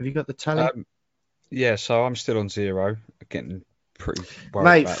 have you got the tally? Yeah, so I'm still on 0, getting pretty worried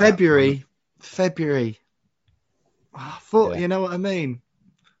Mate, about February. I thought, you know what I mean?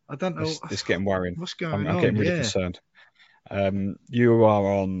 I don't know. It's getting worrying. What's going on? I'm getting really concerned. You are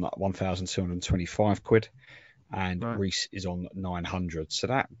on 1,225 quid, and Right. Reese is on 900. So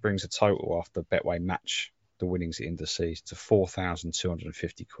that brings a total after Betway match the winnings at the end of the season to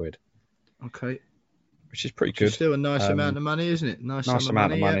 4,250 quid. Okay. Which is pretty Which good. is still a nice amount of money, isn't it? Nice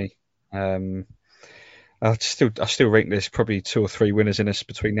amount of money. Yeah. I still think there's probably 2 or 3 winners in us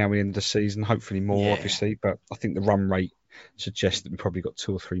between now and the end of the season. Hopefully more, obviously, but I think the run rate suggests that we probably got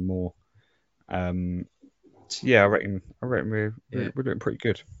 2 or 3 more. So yeah, I reckon we're doing pretty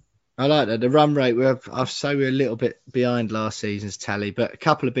good. I like that. The run rate, I'd say we're a little bit behind last season's tally, but a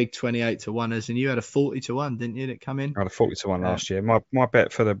couple of big 28-1ers, and you had a 40-1, didn't you, that come in? I had a 40-1 last year. My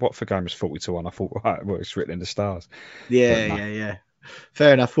bet for the Watford game was 40-1. I thought, right, well, it's written in the stars. Yeah.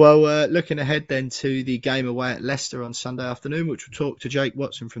 Fair enough. Well, looking ahead then to the game away at Leicester on Sunday afternoon, which we'll talk to Jake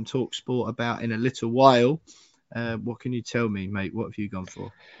Watson from Talk Sport about in a little while. What can you tell me, mate? What have you gone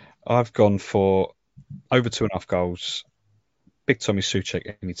for? I've gone for over 2.5 goals. Big Tommy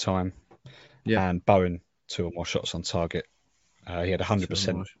Souček anytime. Yeah. And Bowen 2 or more shots on target. He had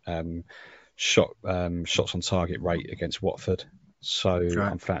 100% shots on target rate against Watford. So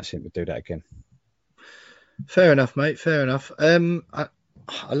I'm fancying to do that again. Fair enough, mate. Fair enough. I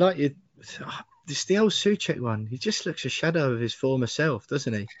like you. It's the old Souček one. He just looks a shadow of his former self,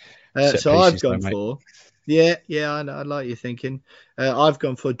 doesn't he? So I've gone for. Yeah, I like your thinking. I've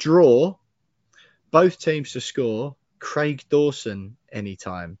gone for draw. Both teams to score. Craig Dawson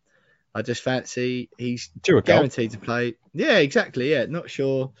anytime. I just fancy he's guaranteed to play. Yeah, exactly. Yeah, not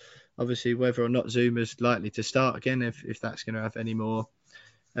sure, obviously, whether or not Zuma's likely to start again, if that's going to have any more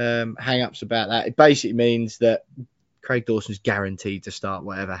hang-ups about that. It basically means that Craig Dawson's guaranteed to start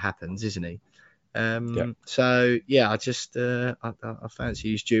whatever happens, isn't he? So, yeah, I just I fancy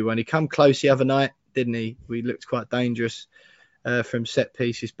he's due one. He come close the other night, didn't he? We looked quite dangerous from set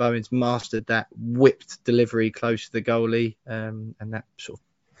pieces. Bowen's mastered that whipped delivery close to the goalie and that sort of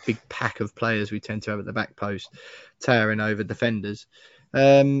big pack of players we tend to have at the back post towering over defenders.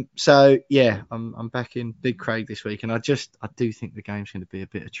 So yeah, I'm back in Big Craig this week, and I do think the game's going to be a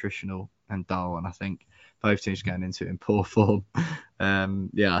bit attritional and dull, and I think both teams going into it in poor form.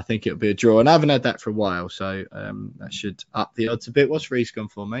 I think it'll be a draw, and I haven't had that for a while, so that should up the odds a bit. What's Reese gone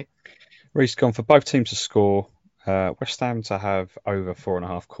for, mate? Reese gone for both teams to score. West Ham to have over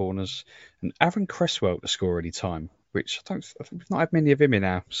 4.5 corners, and Aaron Cresswell to score any time, which I think we've not had many of him in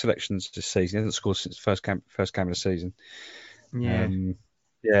our selections this season. He hasn't scored since the first game of the season.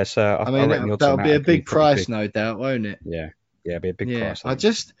 Yeah. So I reckon that'll be a big price, no doubt, won't it? Yeah, it'll be a big price.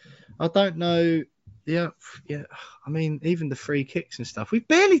 I don't know. Yeah. I mean, even the free kicks and stuff. We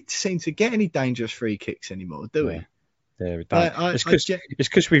barely seem to get any dangerous free kicks anymore, do we? Yeah, we don't. It's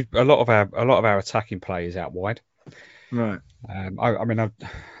because we've a lot of our attacking play is out wide. Right. I noticed.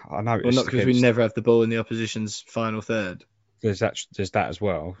 Well, not because we never have the ball in the opposition's final third. There's that as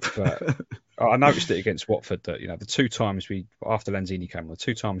well. But I noticed it against Watford that the 2 times after Lanzini came on, the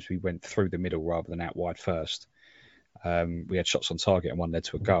 2 times we went through the middle rather than out wide first. We had shots on target and one led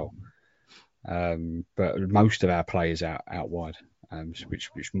to a goal. But most of our play is out wide,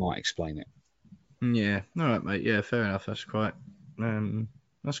 which might explain it. Yeah. All right, mate. Yeah, fair enough. That's quite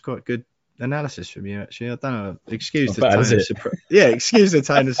good analysis from you, actually. I don't know. Excuse the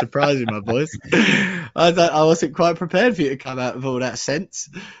tone of surprising my boys. I wasn't quite prepared for you to come out with all that sense.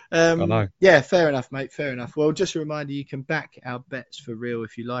 I know. Yeah, fair enough, mate. Fair enough. Well, just a reminder, you can back our bets for real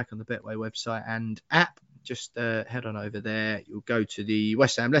if you like on the Betway website and app. Just head on over there. You'll go to the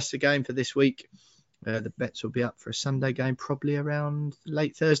West Ham Leicester game for this week. The bets will be up for a Sunday game, probably around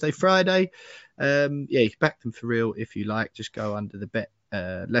late Thursday, Friday. You can back them for real if you like. Just go under the Bet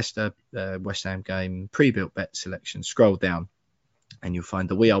Leicester West Ham game pre-built bet selection. Scroll down and you'll find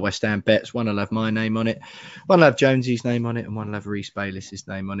the We Are West Ham bets. One will have my name on it, one will have Jonesy's name on it, and one will have Reece Bayliss'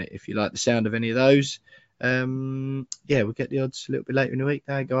 name on it. If you like the sound of any of those, we'll get the odds a little bit later in the week.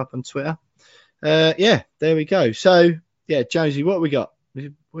 They go up on Twitter. There we go. So, Jonesy, what have we got?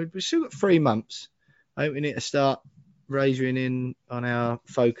 We've still got 3 months. I think we need to start razoring in on our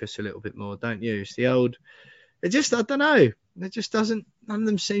focus a little bit more, don't you? It's the old... I don't know. It just doesn't... None of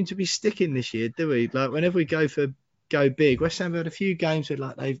them seem to be sticking this year, do we? Like, whenever we go big, West Ham have had a few games where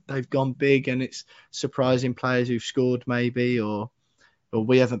like they've gone big and it's surprising players who've scored maybe, or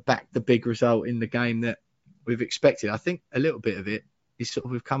we haven't backed the big result in the game that we've expected. I think a little bit of it is sort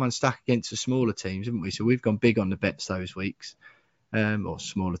of we've come unstuck against the smaller teams, haven't we? So we've gone big on the bets those weeks. Or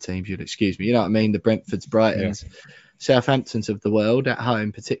smaller teams, you'd excuse me. You know what I mean? The Brentfords, Brightons, Southamptons of the world, at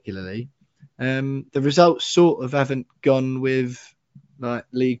home particularly. The results sort of haven't gone with like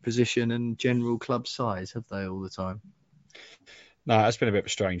league position and general club size, have they, all the time? No, it's been a bit of a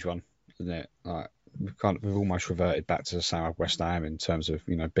strange one, isn't it? Like we've almost reverted back to the same of West Ham in terms of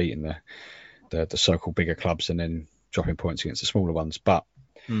beating the so-called bigger clubs and then dropping points against the smaller ones. But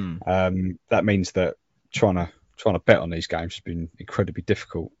that means that trying to bet on these games has been incredibly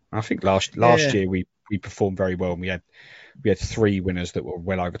difficult. I think last year we performed very well, and we had 3 winners that were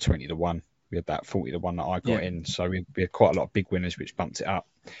well over 20 to 1. We had that 40 to 1 that I got in, so we had quite a lot of big winners, which bumped it up,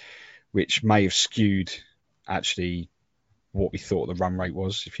 which may have skewed actually what we thought the run rate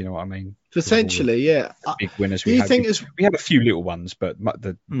was, if you know what I mean. Potentially, yeah. Big winners. We had a few little ones, but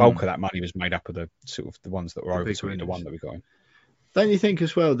the bulk of that money was made up of the sort of the ones that were over 20 to 1 that we got in. Don't you think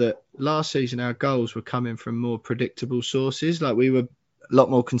as well that last season our goals were coming from more predictable sources? Like we were a lot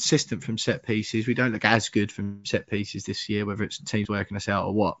more consistent from set pieces. We don't look as good from set pieces this year, whether it's teams working us out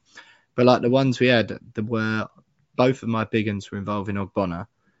or what. But like the ones we had, there were both of my big ones were involving Ogbonna,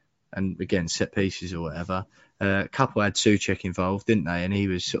 and again set pieces or whatever. A couple had Souček involved, didn't they? And he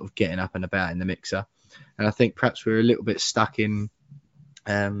was sort of getting up and about in the mixer. And I think perhaps we were a little bit stuck in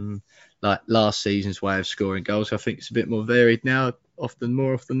like last season's way of scoring goals. I think it's a bit more varied now.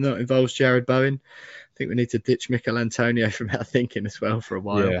 More often than not involves Jared Bowen. I think we need to ditch Mikel Antonio from our thinking as well for a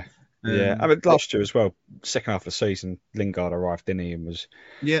while. Yeah. I mean, last year as well, second half of the season, Lingard arrived, didn't he, and was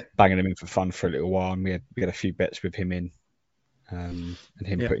banging him in for fun for a little while. And we had a few bets with him in, and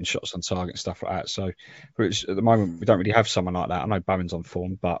him putting shots on target and stuff like that. So at the moment, we don't really have someone like that. I know Bowen's on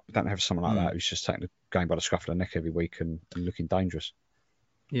form, but we don't have someone like that who's just taking the game by the scruff of the neck every week and looking dangerous.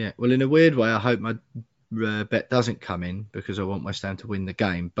 Yeah, well, in a weird way, I hope my bet doesn't come in because I want West Ham to win the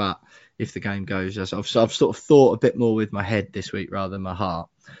game. But if the game goes, I've sort of thought a bit more with my head this week rather than my heart.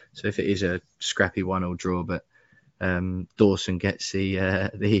 So if it is a scrappy 1-1 draw, but Dawson gets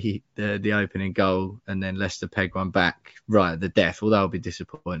the opening goal and then Leicester peg one back right at the death, although I'll be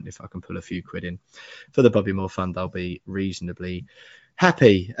disappointed if I can pull a few quid in for the Bobby Moore Fund. I'll be reasonably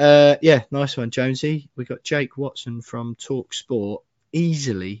happy. Nice one, Jonesy. We got Jake Watson from Talk Sport,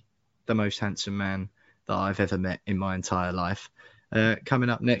 easily the most handsome man that I've ever met in my entire life, coming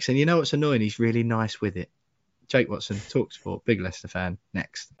up next. And you know what's annoying? He's really nice with it. Jake Watson, Talk Sport, big Leicester fan,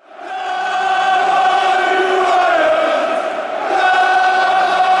 next.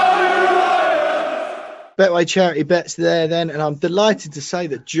 Betway charity bets there then, and I'm delighted to say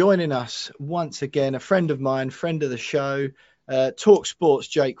that joining us once again, a friend of mine, friend of the show, Talk Sports,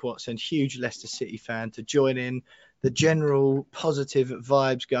 Jake Watson, huge Leicester City fan, to join in the general positive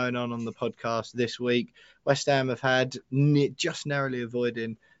vibes going on the podcast this week. West Ham have had just narrowly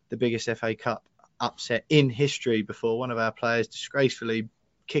avoiding the biggest FA Cup upset in history before one of our players disgracefully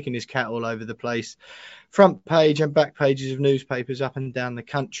kicking his cat all over the place, front page and back pages of newspapers up and down the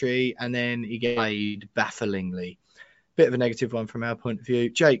country, and then he gets played bafflingly. Bit of a negative one from our point of view.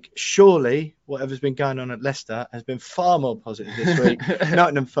 Jake, surely whatever's been going on at Leicester has been far more positive this week.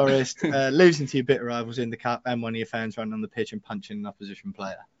 Nottingham Forest losing to your bitter rivals in the cup, and one of your fans running on the pitch and punching an opposition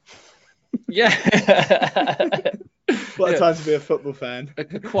player. Yeah. What a time to be a football fan.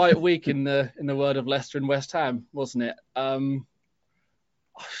 A quiet week in the world of Leicester and West Ham, wasn't it?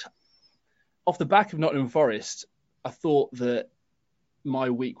 Off the back of Nottingham Forest, I thought that my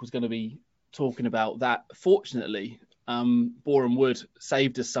week was going to be talking about that. Fortunately, Boreham Wood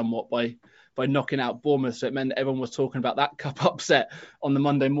saved us somewhat by knocking out Bournemouth, so it meant that everyone was talking about that cup upset on the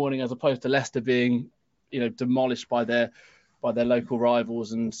Monday morning, as opposed to Leicester being, demolished by their local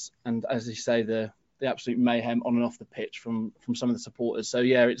rivals and as you say, the absolute mayhem on and off the pitch from some of the supporters. So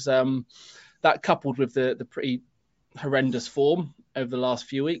yeah, it's that coupled with the pretty horrendous form over the last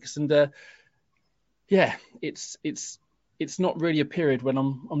few weeks, and it's not really a period when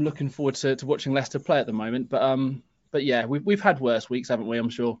I'm looking forward to watching Leicester play at the moment. But yeah, we've had worse weeks, haven't we? I'm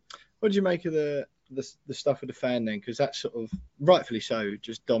sure. What do you make of the stuff with the fan then? Because that sort of, rightfully so,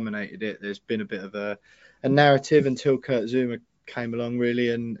 just dominated it. There's been a bit of a narrative until Kurt Zouma came along really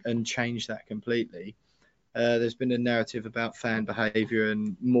and changed that completely. There's been a narrative about fan behaviour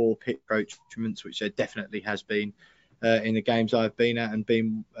and more pit encroachments, which there definitely has been in the games I've been at and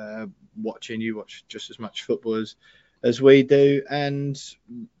been watching. You watch just as much football as we do, and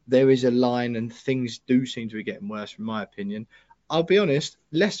there is a line, and things do seem to be getting worse, from my opinion. I'll be honest,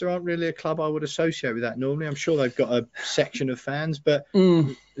 Leicester aren't really a club I would associate with that normally. I'm sure they've got a section of fans, but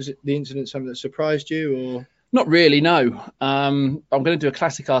is it the incident something that surprised you, or? Not really, no. I'm going to do a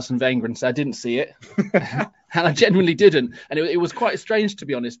classic Arsene Wenger and say I didn't see it. And I genuinely didn't. And it was quite strange, to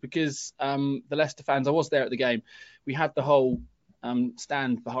be honest, because the Leicester fans, I was there at the game. We had the whole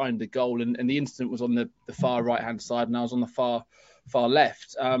stand behind the goal, and the incident was on the far right-hand side, and I was on the far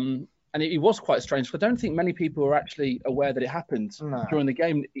left. And it was quite strange, because I don't think many people were actually aware that it happened during the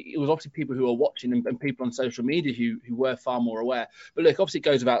game. It was obviously people who were watching and people on social media who were far more aware. But look, obviously it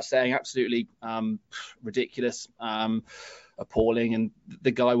goes without saying, absolutely ridiculous, appalling, and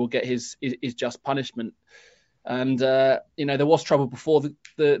the guy will get his just punishment. And, there was trouble before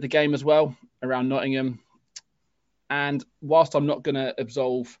the game as well around Nottingham. And whilst I'm not going to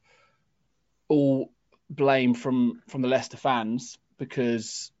absolve all blame from the Leicester fans,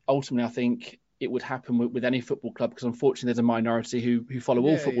 because ultimately I think it would happen with any football club, because unfortunately there's a minority who follow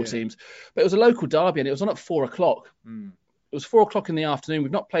all football teams. But it was a local derby, and it was on at 4:00. It was 4:00 in the afternoon.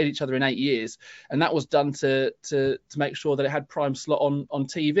 We've not played each other in 8 years, and that was done to make sure that it had prime slot on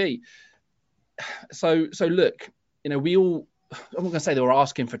TV. So look, we all, I'm not going to say they were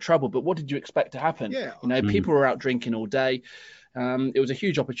asking for trouble, but what did you expect to happen? People were out drinking all day. It was a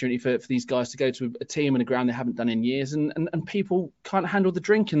huge opportunity for these guys to go to a team and a ground they haven't done in years, and people can't handle the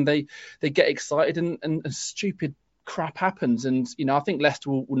drink, and they get excited, and stupid crap happens. And I think Leicester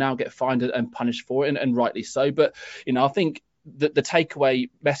will now get fined and punished for it, and rightly so. But I think that the takeaway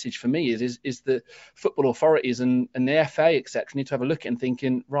message for me is that football authorities and the FA, etc., need to have a look at it and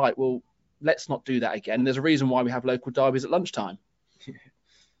thinking, right, well, let's not do that again. There's a reason why we have local derbies at lunchtime.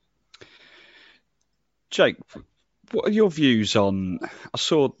 Jake, what are your views on? I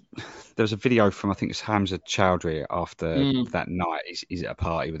saw there was a video from, I think it's Hamza Chowdhury after that night. He's at a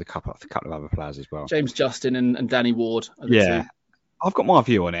party with a couple of other players as well. James Justin and Danny Ward. Yeah, I've got my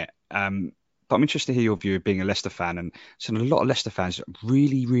view on it, but I'm interested to hear your view of being a Leicester fan. And so a lot of Leicester fans are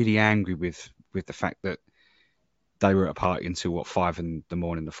really, really angry with the fact that they were at a party until 5 a.m.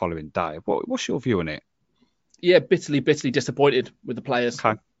 the following day. What's your view on it? Yeah, bitterly disappointed with the players.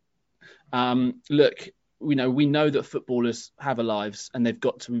 Okay. Look, we know that footballers have lives, and they've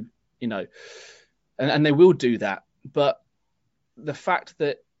got to, and they will do that. But the fact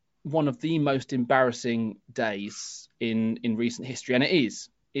that one of the most embarrassing days in recent history, and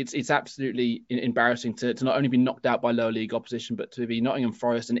it's absolutely embarrassing to not only be knocked out by lower league opposition, but to be Nottingham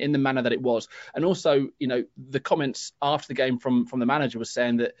Forest, and in the manner that it was. And also, the comments after the game from the manager was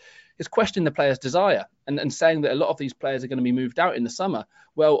saying that it's questioning the players' desire and saying that a lot of these players are going to be moved out in the summer.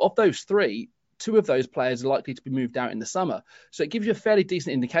 Well, of those 3, 2 of those players are likely to be moved out in the summer. So it gives you a fairly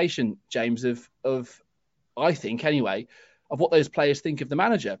decent indication, James, of I think anyway, of what those players think of the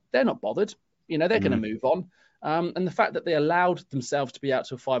manager. They're not bothered. They're going to move on. And the fact that they allowed themselves to be out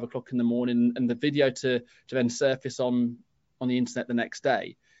till 5:00 in the morning, and the video to then surface on the internet the next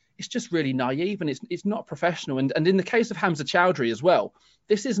day, it's just really naive, and it's not professional. And in the case of Hamza Chowdhury as well,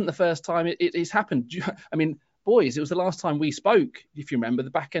 this isn't the first time it's happened. I mean, boys, it was the last time we spoke, if you remember,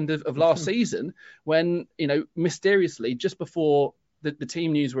 the back end of last season, when, mysteriously, just before the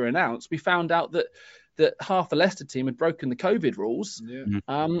team news were announced, we found out that half the Leicester team had broken the COVID rules.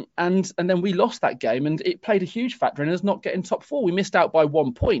 And then we lost that game, and it played a huge factor in us not getting top 4. We missed out by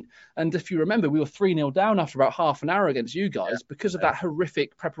 1 point. And if you remember, we were 3-0 down after about half an hour against you guys because of that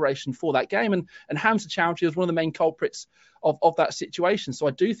horrific preparation for that game. And Hamza Chowdhury was one of the main culprits of that situation. So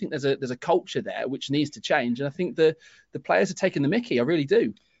I do think there's a culture there which needs to change. And I think the players are taking the mickey. I really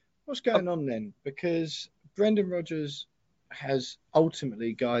do. What's going on then? Because Brendan Rodgers has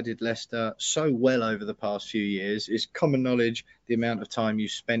ultimately guided Leicester so well over the past few years. It's common knowledge the amount of time you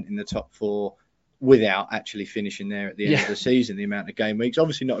spent in the top 4 without actually finishing there at the end of the season, the amount of game weeks.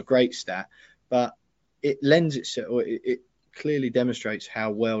 Obviously not a great stat, but it lends itself, or it clearly demonstrates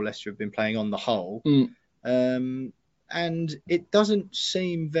how well Leicester have been playing on the whole. And it doesn't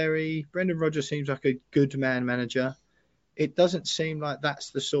seem Brendan Rodgers seems like a good manager. It doesn't seem like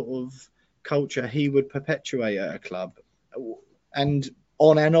that's the sort of culture he would perpetuate at a club. And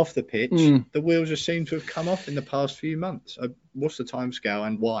on and off the pitch, the wheels just seem to have come off in the past few months. What's the timescale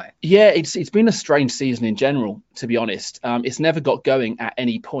and why? Yeah, it's been a strange season in general, to be honest. It's never got going at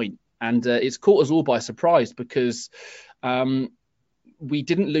any point, and it's caught us all by surprise because we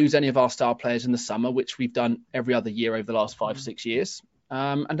didn't lose any of our star players in the summer, which we've done every other year over the last 5-6 years.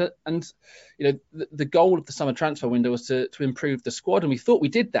 And you know, the goal of the summer transfer window was to improve the squad, and we thought we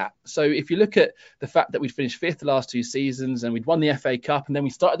did that. So if you look at the fact that we'd finished fifth the last 2 seasons and we'd won the FA Cup, and then we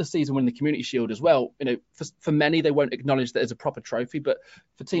started the season winning the Community Shield as well, you know, for many they won't acknowledge that as a proper trophy, but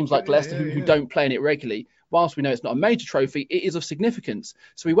for teams like Leicester who don't play in it regularly, whilst we know it's not a major trophy, it is of significance.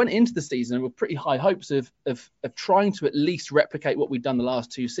 So we went into the season with pretty high hopes of trying to at least replicate what we've done the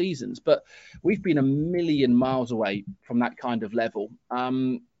last 2 seasons. But we've been a million miles away from that kind of level.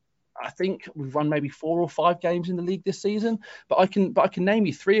 I think we've won maybe 4 or 5 games in the league this season, but I can name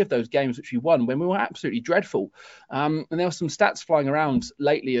you 3 of those games which we won when we were absolutely dreadful. And there were some stats flying around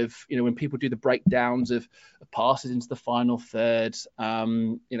lately of, you know, when people do the breakdowns of passes into the final third,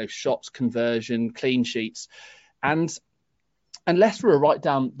 you know, shots, conversion, clean sheets, and Leicester are right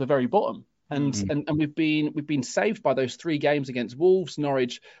down the very bottom. And we've been saved by those 3 games against Wolves,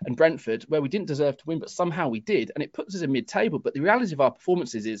 Norwich and Brentford, where we didn't deserve to win, but somehow we did. And it puts us in mid-table. But the reality of our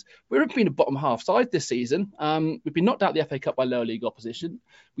performances is we've been a bottom half side this season. We've been knocked out of the FA Cup by lower league opposition.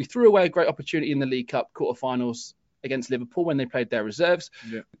 We threw away a great opportunity in the League Cup quarterfinals against Liverpool when they played their reserves.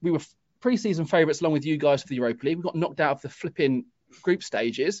 Yeah. We were pre-season favourites along with you guys for the Europa League. We got knocked out of the flipping group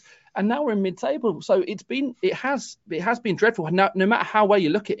stages, and now we're in mid-table. So it has been dreadful. Now, no matter how well you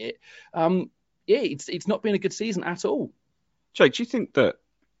look at it, it's not been a good season at all. Jake, do you think that?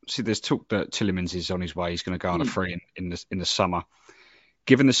 See, there's talk that Tielemans is on his way. He's going to go on a free in the summer.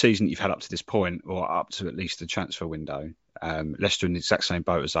 Given the season that you've had up to this point, or up to at least the transfer window, Leicester in the exact same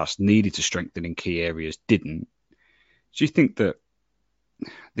boat as us, needed to strengthen in key areas, didn't. Do you think that?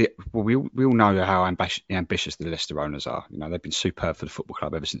 We all know how ambitious the Leicester owners are. You know, they've been superb for the football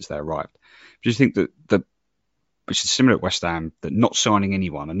club ever since they arrived. Do you think that which is similar at West Ham, that not signing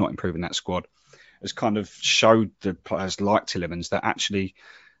anyone and not improving that squad has kind of showed the players like Tielemans that actually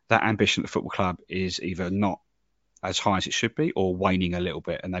that ambition at the football club is either not as high as it should be or waning a little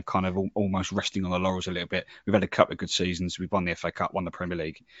bit, and they're kind of almost resting on the laurels a little bit. We've had a couple of good seasons. We've won the FA Cup, won the Premier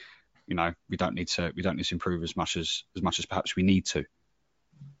League. You know, we don't need to improve as much as perhaps we need to.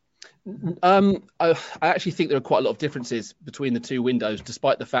 I actually think there are quite a lot of differences between the 2 windows,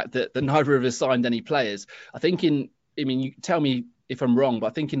 despite the fact that neither of us signed any players. I think you tell me if I'm wrong, but I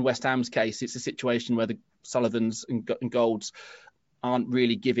think in West Ham's case, it's a situation where the Sullivans and Golds aren't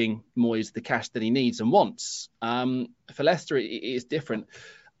really giving Moyes the cash that he needs and wants. For Leicester, it is different.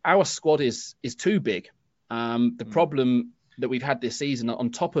 Our squad is too big. The problem that we've had this season,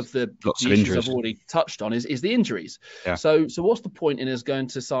 on top of the issues I've already touched on, is the injuries. Yeah. So what's the point in us going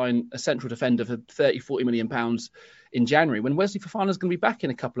to sign a central defender for 30-40 million pounds in January when Wesley Fofana is going to be back in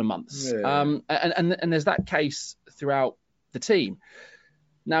a couple of months? Yeah. And there's that case throughout the team.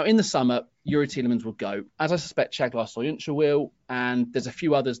 Now, in the summer, Youri Tielemans will go, as I suspect Çağlar Söyüncü will, and there's a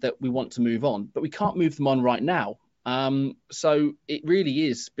few others that we want to move on, but we can't move them on right now. So it really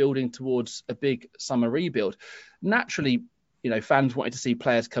is building towards a big summer rebuild. Naturally, you know, fans wanted to see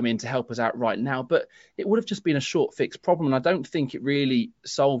players come in to help us out right now, but it would have just been a short fix problem. And I don't think it really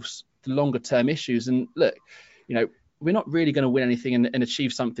solves the longer term issues. And look, you know, we're not really going to win anything and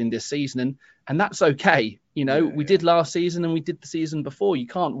achieve something this season. And that's okay. You know, we did last season and we did the season before. You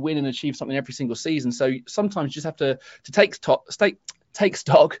can't win and achieve something every single season. So sometimes you just have to take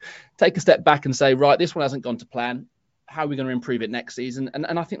stock, take a step back and say, right, this one hasn't gone to plan. How are we going to improve it next season?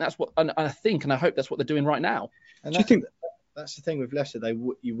 And I think that's what, and I hope that's what they're doing right now. And do you think that's the thing with Leicester?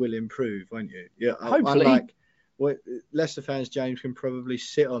 You will improve, won't you? Yeah, hopefully. Leicester fans, James, can probably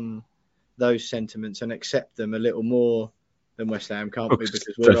sit on those sentiments and accept them a little more than West Ham, can't we? Because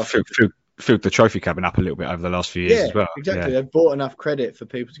we're filled the trophy cabin up a little bit over the last few years as well. Exactly. They've bought enough credit for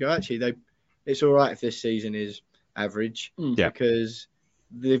people to go, actually, it's all right if this season is average, because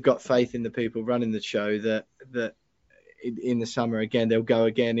they've got faith in the people running the show that in the summer again they'll go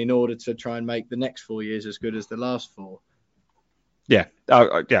again in order to try and make the next 4 years as good as the last 4. Yeah,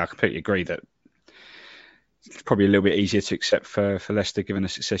 I completely agree that it's probably a little bit easier to accept for Leicester, given the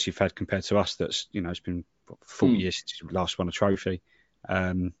success you've had compared to us. That's, you know, it's been 40 years since you last won a trophy.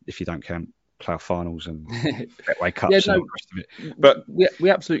 If you don't count playoff finals and Betway Cups and all the rest of it. But we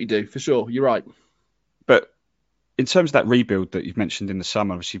absolutely do, for sure. You're right. But in terms of that rebuild that you've mentioned in the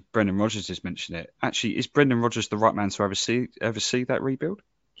summer, obviously Brendan Rodgers has mentioned it. Actually, is Brendan Rodgers the right man to oversee that rebuild?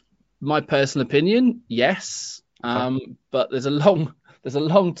 My personal opinion, yes. But there's a long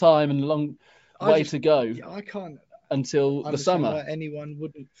time and a long way to go. I can't. until the summer. Why anyone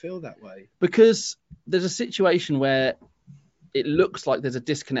wouldn't feel that way. Because there's a situation where it looks like there's a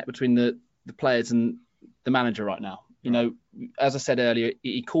disconnect between the players and the manager right now. You know, as I said earlier,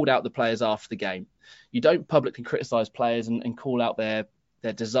 he called out the players after the game. You don't publicly criticise players and call out their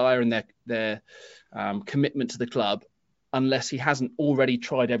desire and their commitment to the club unless he hasn't already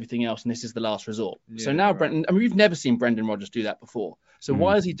tried everything else and this is the last resort. Yeah, so now, Brendan, I mean, we've never seen Brendan Rodgers do that before. So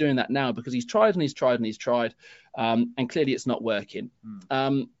why is he doing that now? Because he's tried and he's tried and he's tried, and clearly it's not working.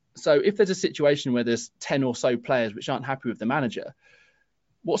 So if there's a situation where there's 10 or so players which aren't happy with the manager,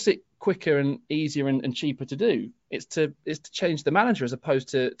 what's it quicker and easier and cheaper to do? It's to change the manager as opposed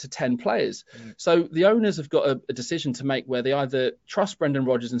to 10 players. So the owners have got a decision to make where they either trust Brendan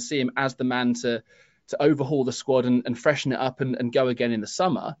Rodgers and see him as the man to overhaul the squad and freshen it up and go again in the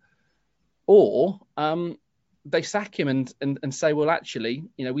summer, or they sack him and say, well, actually,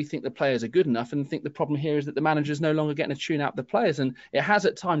 you know, we think the players are good enough, and think the problem here is that the manager is no longer getting to tune out the players. And it has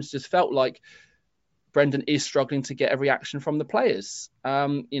at times just felt like Brendan is struggling to get a reaction from the players.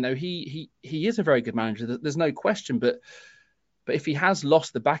 You know, he is a very good manager. There's no question, but if he has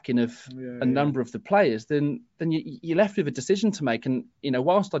lost the backing of a number of the players, then you're left with a decision to make. And, you know,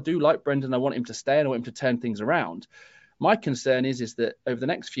 whilst I do like Brendan, I want him to stay and I want him to turn things around. My concern is that over the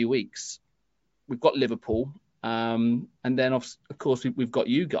next few weeks, we've got Liverpool, and then of course we've got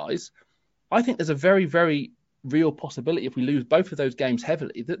you guys. I think there's a very, very real possibility if we lose both of those games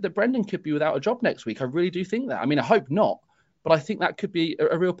heavily that Brendan could be without a job next week. I really do think that. I mean, I hope not, but I think that could be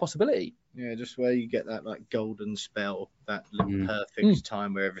a real possibility. Yeah, just where you get that like golden spell, that perfect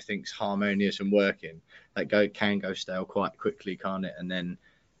time where everything's harmonious and working, that can go stale quite quickly, can't it? And then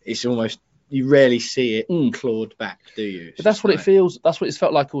it's almost, you rarely see it clawed back, do you? But that's what it feels. That's what it's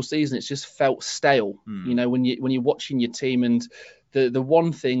felt like all season. It's just felt stale. You know, when you're watching your team, and the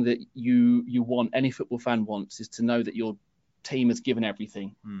one thing that you want, any football fan wants, is to know that your team has given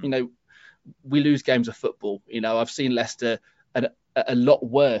everything. You know, we lose games of football. You know, I've seen Leicester a lot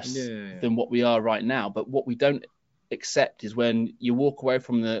worse than what we are right now. But what we don't accept is when you walk away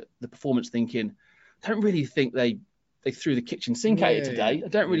from the performance thinking, I don't really think they threw the kitchen sink at it today. I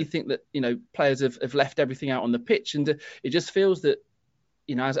don't really think that, you know, players have left everything out on the pitch. And it just feels that,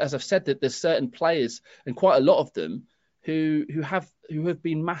 you know, as I've said, that there's certain players, and quite a lot of them, who have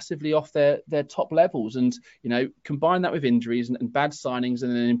been massively off their top levels. And, you know, combine that with injuries and bad signings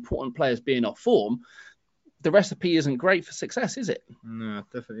and then important players being off form, the recipe isn't great for success, is it? No,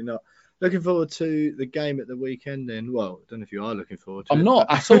 definitely not. Looking forward to the game at the weekend then. Well, I don't know if you are looking forward to it. I'm not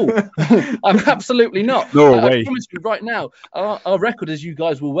at all. I'm absolutely not. Norway. I promise you right now, our record, as you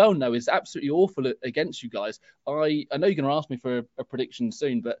guys will well know, is absolutely awful against you guys. I know you're going to ask me for a prediction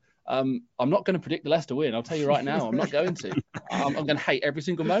soon, but I'm not going to predict the Leicester win. I'll tell you right now, I'm not going to. I'm going to hate every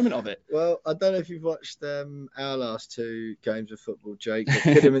single moment of it. Well, I don't know if you've watched our last two games of football, Jake.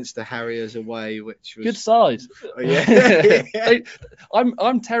 Kidderminster Harriers away, which was good side.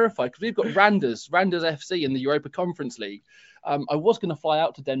 I'm terrified because we've got Randers FC in the Europa Conference League. I was going to fly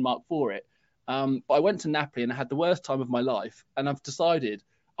out to Denmark for it, but I went to Napoli and I had the worst time of my life. And I've decided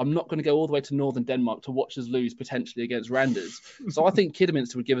I'm not going to go all the way to northern Denmark to watch us lose potentially against Randers. So I think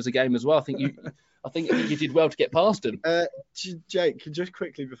Kidderminster would give us a game as well. I think you did well to get past them. Jake, just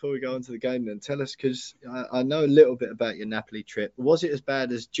quickly before we go on to the game then, tell us, because I know a little bit about your Napoli trip. Was it as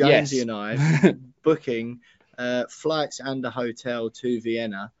bad as Jonesy and I booking flights and a hotel to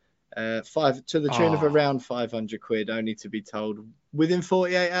Vienna, to the tune of around 500 quid, only to be told within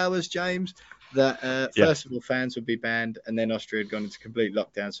 48 hours, James, that first of all, fans would be banned, and then Austria had gone into complete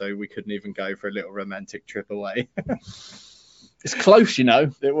lockdown, so we couldn't even go for a little romantic trip away. It's close, you know.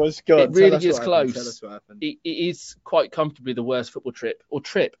 It was good. It really is close. Tell us what happened. It is quite comfortably the worst football trip, or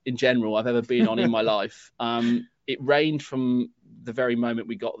trip in general, I've ever been on in my life. It rained from the very moment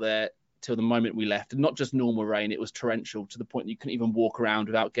we got there till the moment we left, and not just normal rain, it was torrential to the point that you couldn't even walk around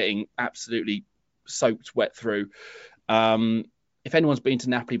without getting absolutely soaked wet through. If anyone's been to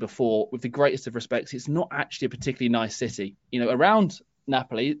Napoli before, with the greatest of respects, it's not actually a particularly nice city. You know, around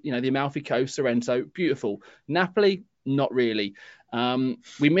Napoli, you know, the Amalfi Coast, Sorrento, beautiful. Napoli, not really.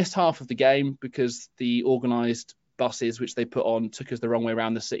 We missed half of the game because the organised buses, which they put on, took us the wrong way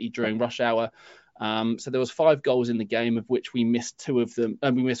around the city during rush hour. So there was 5 goals in the game, of which we missed 2 of them.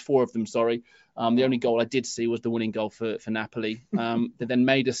 We missed 4 of them, sorry. The only goal I did see was the winning goal for Napoli. They then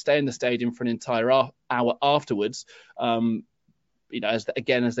made us stay in the stadium for an entire hour afterwards. You know, as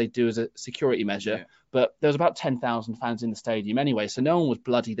they do as a security measure. Yeah. But there was about 10,000 fans in the stadium anyway, so no one was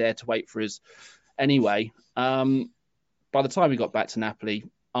bloody there to wait for us anyway. By the time we got back to Napoli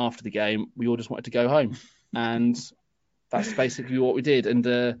after the game, we all just wanted to go home. And that's basically what we did. And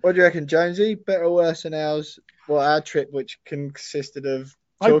what do you reckon, Jonesy? Better or worse than ours? Well, our trip, which consisted of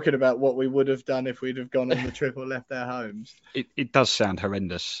talking about what we would have done if we'd have gone on the trip or left our homes. It does sound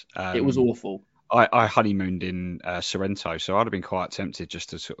horrendous. It was awful. I honeymooned in Sorrento, so I'd have been quite tempted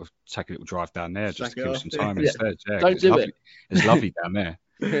just to sort of take a little drive down there, just to give some time instead. Yeah, don't do it. It's lovely down there.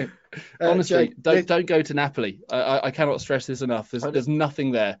 Honestly, don't go to Napoli. I cannot stress this enough. There's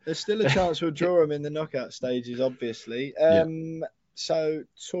nothing there. There's still a chance we'll draw them in the knockout stages, obviously. So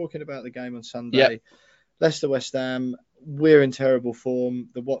talking about the game on Sunday, Leicester West Ham, we're in terrible form.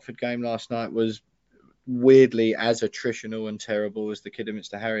 The Watford game last night was weirdly as attritional and terrible as the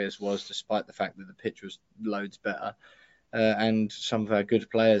Kidderminster Harriers was, despite the fact that the pitch was loads better and some of our good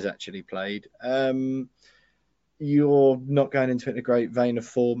players actually played. You're not going into it in a great vein of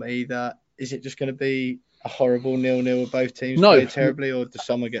form either. Is it just going to be a horrible 0-0 with both teams played terribly, or does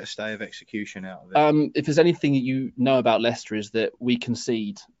someone get a stay of execution out of it? If there's anything that you know about Leicester is that we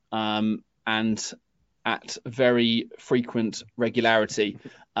concede, and at very frequent regularity.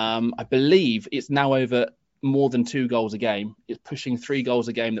 I believe it's now over more than 2 goals a game. It's pushing 3 goals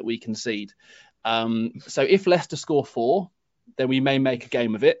a game that we concede. So if Leicester score 4, then we may make a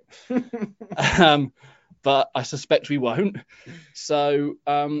game of it. But I suspect we won't. So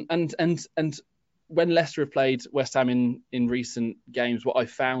and when Leicester have played West Ham in recent games, what I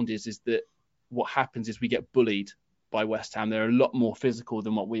found is that what happens is we get bullied by West Ham. They're a lot more physical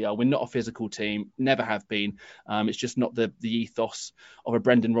than what we are. We're not a physical team, never have been. It's just not the ethos of a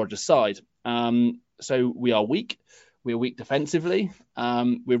Brendan Rodgers side. So we are weak. We're weak defensively.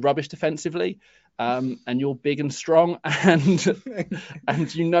 We're rubbish defensively. And you're big and strong, and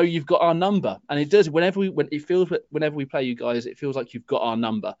you know you've got our number. And it does whenever we play you guys, it feels like you've got our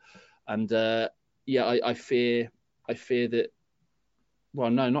number. And I fear that. Well,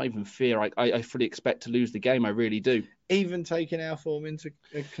 no, not even fear. I fully expect to lose the game. I really do. Even taking our form into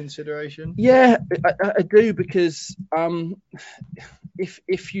consideration? Yeah, I do, because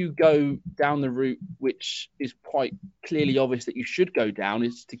if you go down the route, which is quite clearly obvious that you should go down,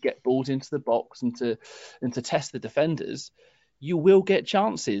 is to get balls into the box and to test the defenders, you will get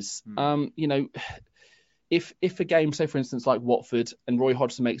chances. If a game, say for instance like Watford, and Roy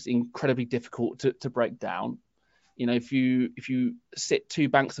Hodgson makes it incredibly difficult to break down. If you sit 2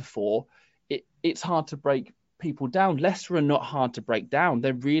 banks of 4, it's hard to break people down. Leicester are not hard to break down.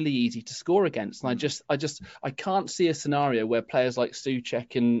 They're really easy to score against. And I can't see a scenario where players like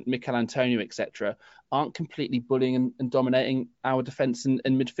Souček and Mikel Antonio, etc., aren't completely bullying and dominating our defence and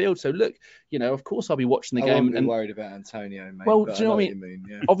midfield. So look, of course I'll be watching the game. I won't be worried about Antonio, mate. Well, do you know what I mean?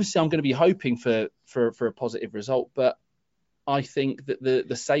 Yeah. Obviously, I'm going to be hoping for a positive result, but I think that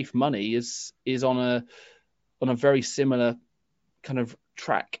the safe money is on a very similar kind of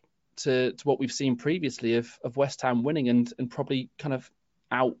track to what we've seen previously of West Ham winning and probably kind of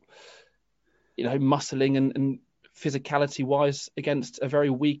out, muscling and physicality wise against a very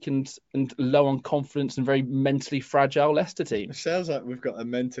weak and low on confidence and very mentally fragile Leicester team. It sounds like we've got a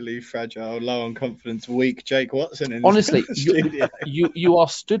mentally fragile, low on confidence, weak Jake Watson in Honestly, the studio. you are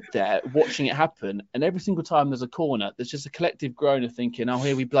stood there watching it happen, and every single time there's a corner, there's just a collective groan of thinking, oh,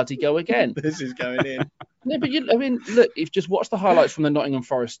 here we bloody go again. This is going in. No, but look, if you just watch the highlights from the Nottingham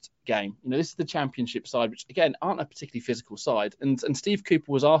Forest game, this is the Championship side, which again aren't a particularly physical side. And Steve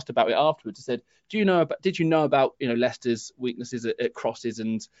Cooper was asked about it afterwards. He said, did you know about Leicester's weaknesses at crosses?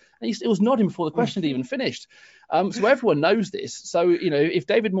 And it was nodding before the question had even finished. So everyone knows this. So if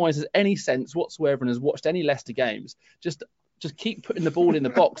David Moyes has any sense whatsoever and has watched any Leicester games, just keep putting the ball in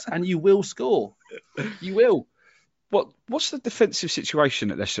the box and you will score. You will. What's the defensive situation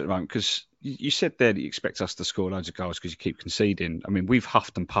at Leicester at the moment? Because you said there that you expect us to score loads of goals because you keep conceding. I mean, we've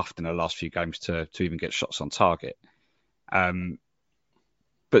huffed and puffed in the last few games to even get shots on target.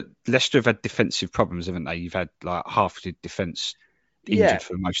 But Leicester have had defensive problems, haven't they? You've had like half the defence injured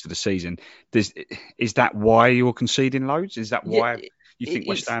for most of the season. Is that why you're conceding loads? Is that why you think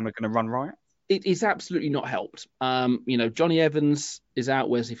West Ham are going to run riot? It is absolutely not helped. Johnny Evans is out,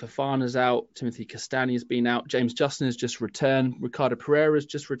 Wesley Fofana's out, Timothy Castagne has been out, James Justin has just returned, Ricardo Pereira has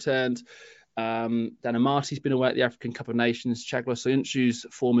just returned, Dan Amarty's been away at the African Cup of Nations, Chagla Soyuncu's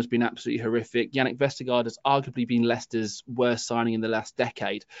form has been absolutely horrific, Yannick Vestergaard has arguably been Leicester's worst signing in the last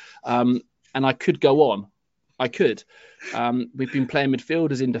decade. And I could go on. We've been playing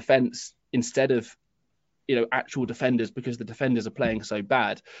midfielders in defence instead of actual defenders because the defenders are playing so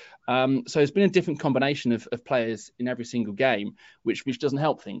bad. So it's been a different combination of players in every single game, which doesn't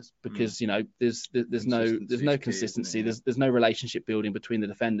help things because there's no consistency. There's no relationship building between the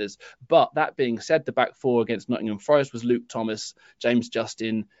defenders. But that being said, the back 4 against Nottingham Forest was Luke Thomas, James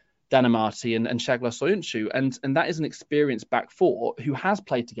Justin, Dan Amartey and Shagla Soyuncu, and that is an experienced back four who has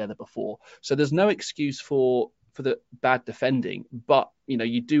played together before. So there's no excuse for the bad defending, but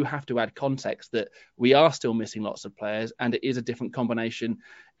you do have to add context that we are still missing lots of players, and it is a different combination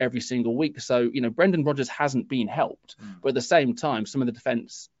every single week. So Brendan Rodgers hasn't been helped, but at the same time, some of the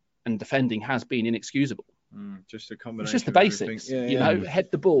defence and defending has been inexcusable. Just a combination. It's just the basics, head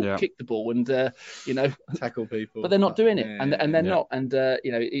the ball, kick the ball, and tackle people. But they're not doing it, and they're not, and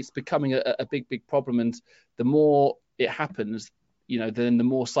it's becoming a big problem. And the more it happens, then the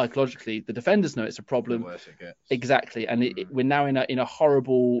more psychologically the defenders know it's a problem. The worse it gets. Exactly, and we're now in a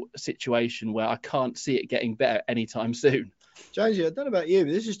horrible situation where I can't see it getting better anytime soon. Jonesy, I don't know about you,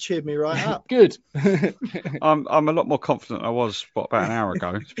 but this has cheered me right up. Good. I'm a lot more confident than I was about an hour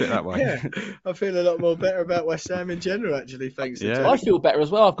ago. It's a bit that way. Yeah, I feel a lot more better about West Ham in general, actually, thanks to Jake. I feel better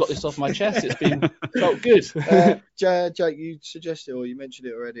as well. I've got this off my chest. It's felt good. Jake, you suggested, or you mentioned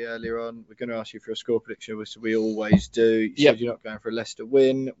it already earlier on, we're going to ask you for a score prediction, which we always do. You said you're not going for a Leicester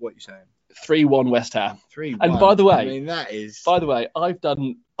win. What are you saying? 3-1 West Ham. 3-1. And by the way, I've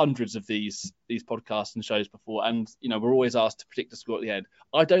done hundreds of these podcasts and shows before, and we're always asked to predict the score at the end.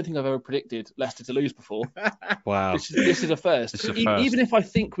 I don't think I've ever predicted Leicester to lose before. Wow. This is a first. Even if I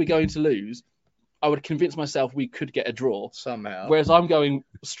think we're going to lose, I would convince myself we could get a draw somehow. Whereas I'm going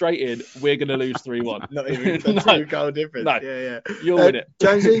straight in, we're going to lose 3-1. Not even a 2-goal difference. No. Yeah. You'll win it.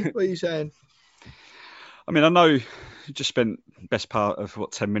 Jonesy, what are you saying? I mean, I know you just spent the best part of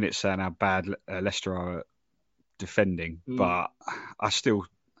 10 minutes saying how bad Leicester are at defending, but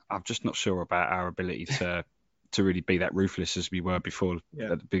I'm just not sure about our ability to really be that ruthless as we were before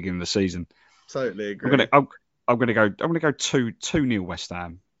at the beginning of the season. Totally agree. I'm gonna go 2-0 West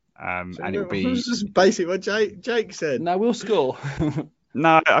Ham, and it'll be. This is basically what Jake said. No, we'll score.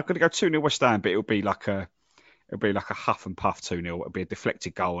 No, I'm gonna go 2-0 West Ham, but it'll be like a huff and puff 2-0. It'll be a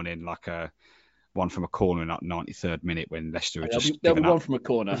deflected goal and then like a one from a corner in like 93rd minute when Leicester there'll be one from a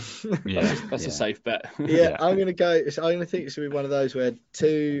corner. That's a safe bet. Yeah, I'm going to think it's going to be one of those where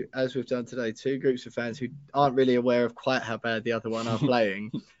as we've done today, two groups of fans who aren't really aware of quite how bad the other one are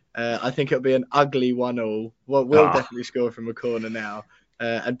playing. I think it'll be an ugly 1-1. Well, we'll definitely score from a corner now.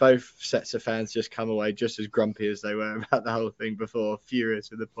 And both sets of fans just come away just as grumpy as they were about the whole thing before,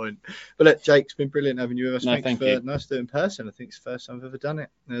 furious with the point. But look, Jake, it's been brilliant having you with us. Nice to do it in person. I think it's the first time I've ever done it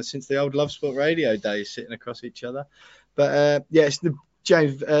since the old Love Sport Radio days, sitting across each other. But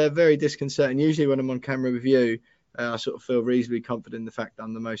James, very disconcerting. Usually when I'm on camera with you, I sort of feel reasonably confident in the fact that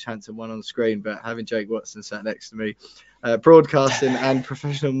I'm the most handsome one on the screen, but having Jake Watson sat next to me, broadcasting and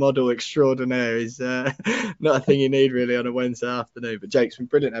professional model extraordinaire is not a thing you need really on a Wednesday afternoon. But Jake's been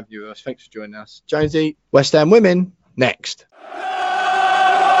brilliant having you with us. Thanks for joining us. Jonesy, West Ham women, next.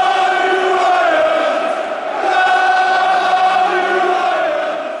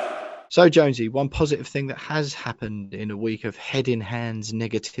 So, Jonesy, one positive thing that has happened in a week of head-in-hands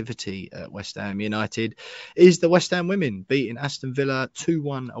negativity at West Ham United is the West Ham women beating Aston Villa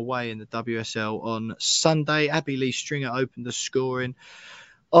 2-1 away in the WSL on Sunday. Abby Lee Stringer opened the scoring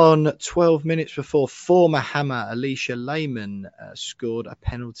on 12 minutes before former Hammer Alicia Lehmann scored a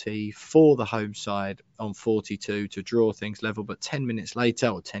penalty for the home side on 42 to draw things level. But 10 minutes later,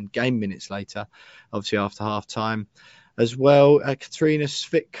 or 10 game minutes later, obviously after half-time, as well, Katerina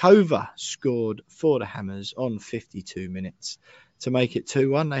Svitkova scored for the Hammers on 52 minutes to make it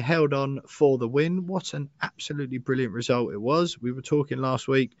 2-1. They held on for the win. What an absolutely brilliant result it was. We were talking last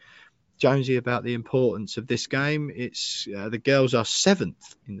week, Jonesy, about the importance of this game. It's the girls are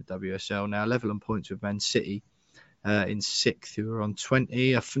 7th in the WSL now, level on points with Man City in 6th, who are on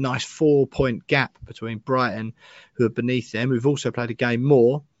 20. A nice 4-point gap between Brighton, who are beneath them, who've also played a game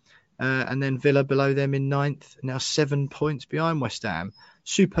more. And then Villa below them in 9th, now 7 points behind West Ham.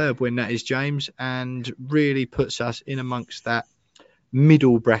 Superb win that is, James, and really puts us in amongst that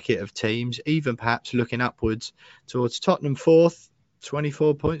middle bracket of teams, even perhaps looking upwards towards Tottenham 4th,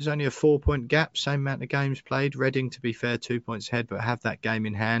 24 points, only a 4-point gap, same amount of games played. Reading, to be fair, 2 points ahead, but have that game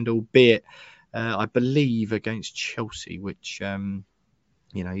in hand, albeit, I believe, against Chelsea, which,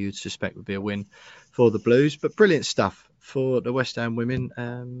 you'd suspect would be a win for the Blues. But brilliant stuff for the West Ham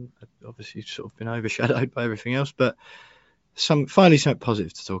women. Obviously sort of been overshadowed by everything else, but finally something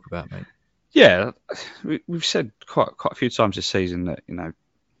positive to talk about, mate. Yeah, we've said quite a few times this season that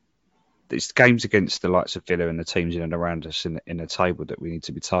these games against the likes of Villa and the teams in and around us in the table that we need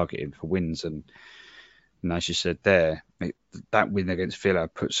to be targeting for wins. And as you said there, that win against Villa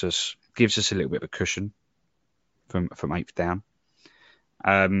gives us a little bit of a cushion from 8th down.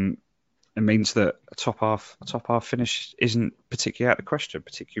 It means that a top half finish isn't particularly out of the question,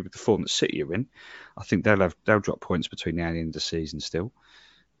 particularly with the form that City are in. I think they'll drop points between now and the end of the season still.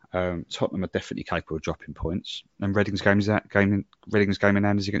 Tottenham are definitely capable of dropping points, and Reading's game in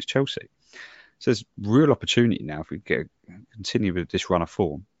hand is against Chelsea. So there's real opportunity now if we continue with this run of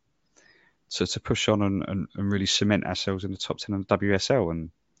form to push on and really cement ourselves in the top 10 of the WSL. And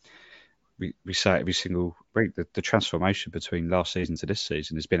we say it every single week, the transformation between last season to this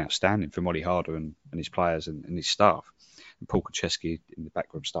season has been outstanding from Ollie Harder and his players and his staff. And Paul Kucheski in the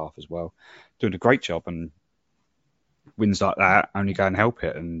backroom staff as well, doing a great job. And wins like that only go and help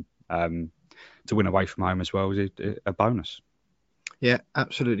it. And to win away from home as well is a bonus. Yeah,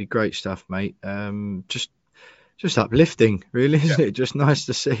 absolutely great stuff, mate. Just uplifting, really, isn't it? Just nice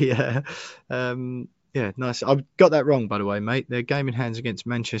to see. Yeah, nice. I got that wrong, by the way, mate. Their game in hands against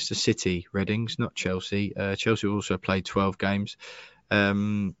Manchester City, Reading's, not Chelsea. Chelsea also played 12 games.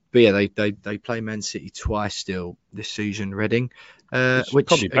 But yeah, they play Man City twice still this season, Reading. Which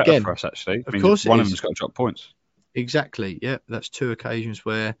probably better again, for us, actually. Of course, one of them's got to drop points. Exactly. Yeah, that's two occasions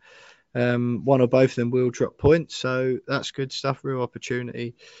where one or both of them will drop points. So that's good stuff. Real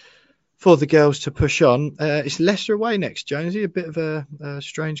opportunity for the girls to push on. It's Leicester away next, Jonesy. A bit of a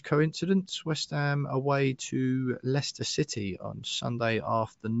strange coincidence. West Ham away to Leicester City on Sunday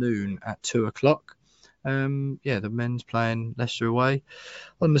afternoon at 2:00. Yeah, the men's playing Leicester away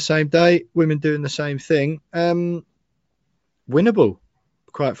on the same day. Women doing the same thing. Winnable,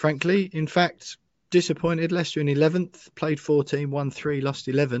 quite frankly. In fact, disappointed Leicester in 11th. Played 14, won 3, lost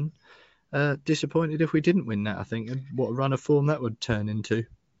 11. Disappointed if we didn't win that, I think. And what a run of form that would turn into.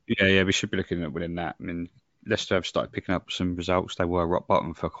 Yeah, we should be looking at winning that. I mean, Leicester have started picking up some results. They were rock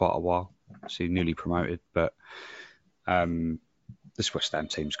bottom for quite a while, so newly promoted. But this West Ham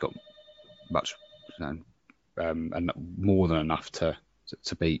team's got much, and more than enough to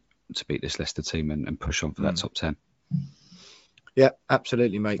beat this Leicester team and push on for that top 10. Yeah,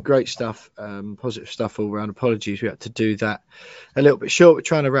 absolutely, mate. Great stuff. Positive stuff all round. Apologies, we had to do that a little bit short. We're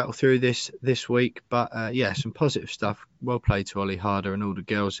trying to rattle through this week, but yeah, some positive stuff. Well played to Ollie Harder and all the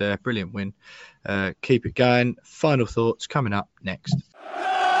girls there. Brilliant win. Keep it going. Final thoughts coming up next.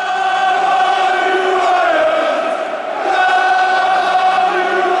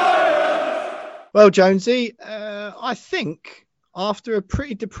 Well, Jonesy, I think after a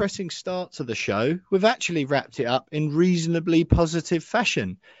pretty depressing start to the show, we've actually wrapped it up in reasonably positive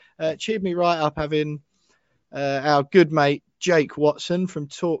fashion. Cheered me right up having our good mate Jake Watson from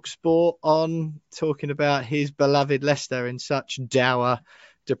Talk Sport on, talking about his beloved Leicester in such dour,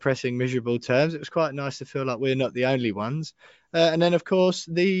 depressing, miserable terms. It was quite nice to feel like we're not the only ones. And then, of course,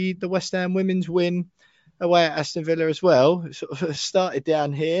 the West Ham women's win away at Aston Villa as well. It sort of started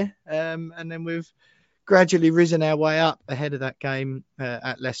down here, and then we've gradually risen our way up ahead of that game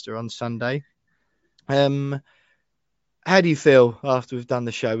at Leicester on Sunday. How do you feel after we've done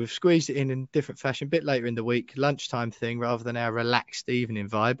the show? We've squeezed it in different fashion, a bit later in the week, lunchtime thing rather than our relaxed evening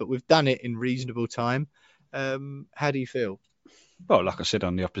vibe, but we've done it in reasonable time. How do you feel? Well, like I said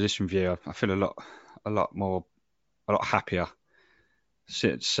on the opposition view, I feel a lot happier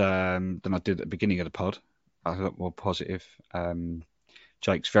since than I did at the beginning of the pod. I feel a lot more positive.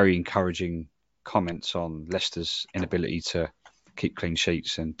 Jake's very encouraging comments on Leicester's inability to keep clean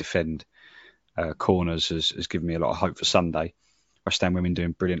sheets and defend corners has given me a lot of hope for Sunday. West Ham women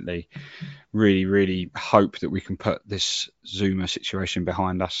doing brilliantly. Really, really hope that we can put this Zuma situation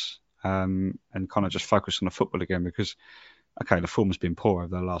behind us and kind of just focus on the football again, because, okay, the form has been poor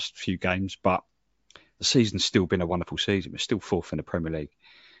over the last few games, but the season's still been a wonderful season. We're still fourth in the Premier League.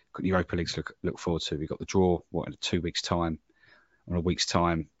 Got the Europa League to look forward to. We've got the draw, in 2 weeks' time, or a week's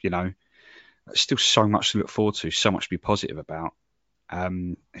time, There's still so much to look forward to, so much to be positive about.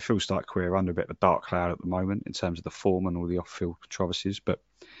 It feels like we're under a bit of a dark cloud at the moment in terms of the form and all the off-field controversies, but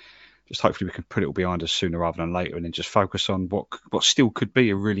just hopefully we can put it all behind us sooner rather than later and then just focus on what still could be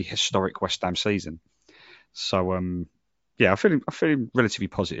a really historic West Ham season. So, yeah, I'm feeling relatively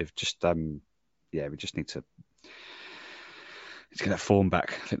positive. Just, yeah, we just need to get that form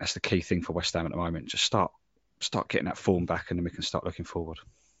back. I think that's the key thing for West Ham at the moment. Just start getting that form back, and then we can start looking forward.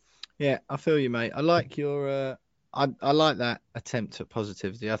 Yeah, I feel you, mate. I like your, I like that attempt at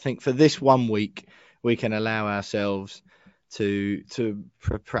positivity. I think for this 1 week, we can allow ourselves to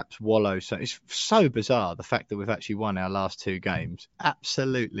perhaps wallow. So it's so bizarre, the fact that we've actually won our last 2 games.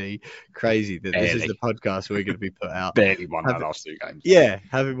 Absolutely crazy that this is the podcast we're going to be put out. Barely won our last 2 games. Yeah,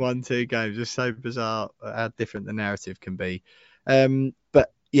 having won 2 games is so bizarre how different the narrative can be.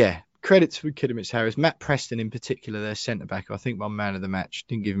 But yeah, credit to Kidderminster Harriers. Matt Preston in particular, their centre-back, I think one man of the match.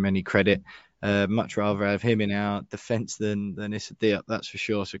 Didn't give him any credit. Much rather have him in our defence than Issa Diop, that's for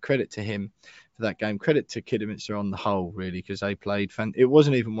sure. So credit to him for that game. Credit to Kidderminster on the whole, really, because they played. It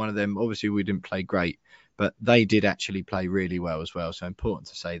wasn't even one of them. Obviously, we didn't play great, but they did actually play really well as well. So important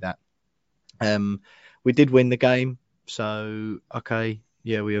to say that. We did win the game. So, okay,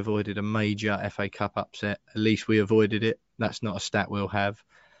 yeah, we avoided a major FA Cup upset. At least we avoided it. That's not a stat we'll have.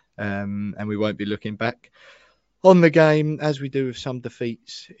 And we won't be looking back on the game as we do with some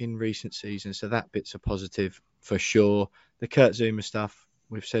defeats in recent seasons. So that bit's a positive for sure. The Kurt Zouma stuff,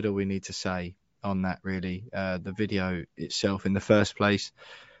 we've said all we need to say on that, really. The video itself in the first place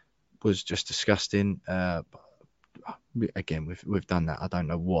was just disgusting. Again, we've done that. I don't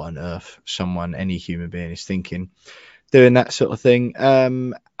know what on earth any human being is thinking, doing that sort of thing.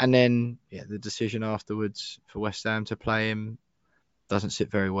 And then, the decision afterwards for West Ham to play him doesn't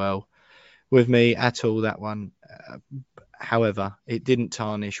sit very well with me at all, that one. However, it didn't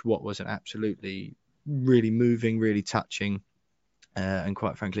tarnish what was an absolutely really moving, really touching, and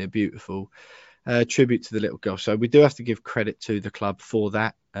quite frankly, a beautiful tribute to the little girl. So we do have to give credit to the club for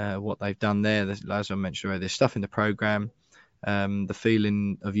that, what they've done there. As I mentioned earlier, there's stuff in the programme, the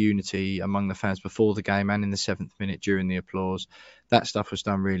feeling of unity among the fans before the game and in the 7th minute during the applause. That stuff was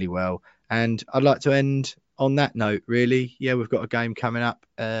done really well. And I'd like to end on that note, really. Yeah, we've got a game coming up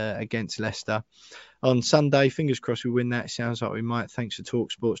against Leicester on Sunday. Fingers crossed we win that. It sounds like we might. Thanks to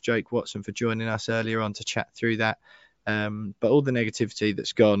TalkSport's Jake Watson for joining us earlier on to chat through that. But all the negativity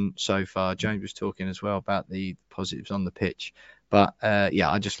that's gone so far, James was talking as well about the positives on the pitch. But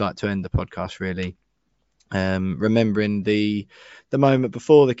I'd just like to end the podcast really remembering the moment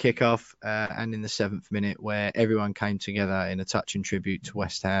before the kickoff and in the 7th minute where everyone came together in a touching tribute to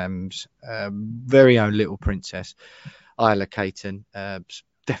West Ham's very own little princess, Isla Caton.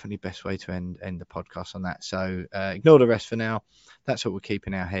 Definitely best way to end the podcast on that. So ignore the rest for now. That's what we're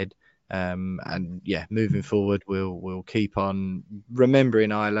keeping our head. Moving forward, we'll keep on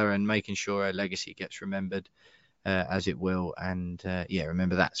remembering Isla and making sure her legacy gets remembered as it will. And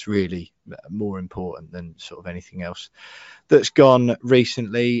remember, that's really more important than sort of anything else that's gone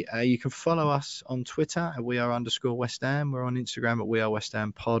recently. You can follow us on Twitter at @WeAre_West Ham. We're on Instagram at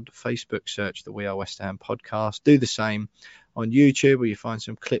 @WeAreWestHamPod. Facebook, search the We Are West Ham podcast. Do the same on YouTube, where you find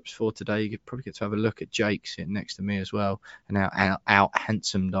some clips for today. You could probably get to have a look at Jake sitting next to me as well, and how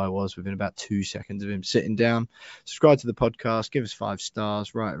handsome I was within about 2 seconds of him sitting down. Subscribe to the podcast, give us 5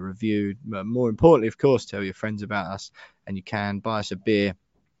 stars, write a review. But more importantly, of course, tell your friends about us, and you can buy us a beer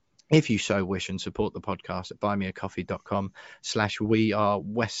if you so wish, and support the podcast at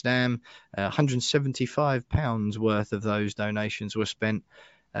buymeacoffee.com/wearewestham. £175 worth of those donations were spent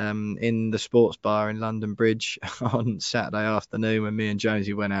in the sports bar in London Bridge on Saturday afternoon when me and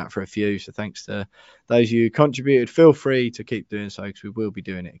Jonesy went out for a few. So thanks to those of you who contributed. Feel free to keep doing so, because we will be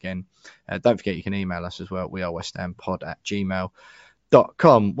doing it again. Don't forget you can email us as well.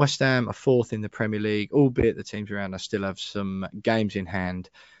 wearewesthampod@gmail.com. West Ham are 4th in the Premier League, albeit the teams around us still have some games in hand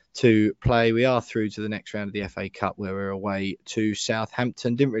to play. We are through to the next round of the FA Cup, where we're away to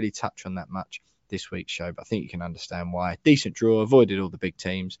Southampton. Didn't really touch on that much this week's show, but I think you can understand why. Decent draw, avoided all the big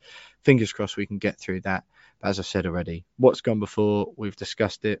teams. Fingers crossed we can get through that. But as I said already, what's gone before, we've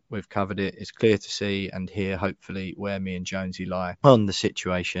discussed it, we've covered it. It's clear to see and hear, hopefully, where me and Jonesy lie on the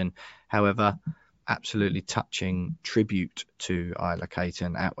situation. However, absolutely touching tribute to Isla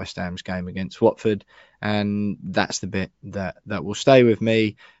Caton at West Ham's game against Watford. And that's the bit that will stay with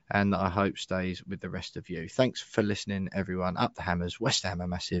me, and that I hope stays with the rest of you. Thanks for listening, everyone. Up the Hammers, West Ham are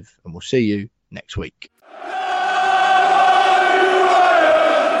massive, and we'll see you next week.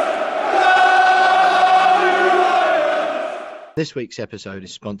 This week's episode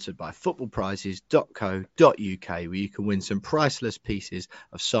is sponsored by footballprizes.co.uk, where you can win some priceless pieces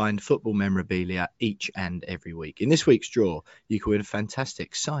of signed football memorabilia each and every week. In this week's draw, you can win a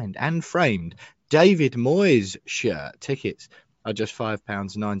fantastic signed and framed David Moyes shirt. Tickets are just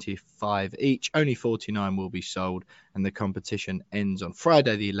 £5.95 each. Only 49 will be sold, and the competition ends on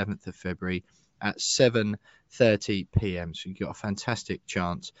Friday the 11th of February at 7:30 p.m. So you've got a fantastic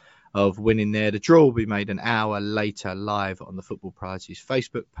chance of winning there. The draw will be made an hour later live on the Football Prizes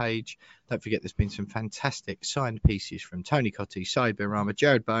Facebook page. Don't forget there's been some fantastic signed pieces from Tony Cottee, Said Benrahma,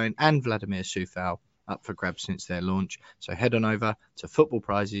 Jared Bowen and Vladimir Coufal up for grabs since their launch. So head on over to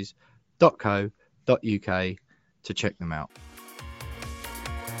footballprizes.co.uk to check them out.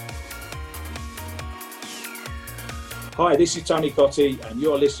 Hi, this is Tony Cottee, and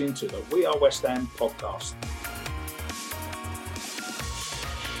you're listening to the We Are West Ham podcast.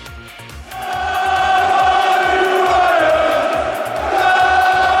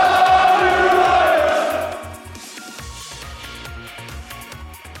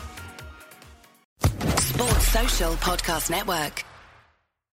 Sports Social Podcast Network.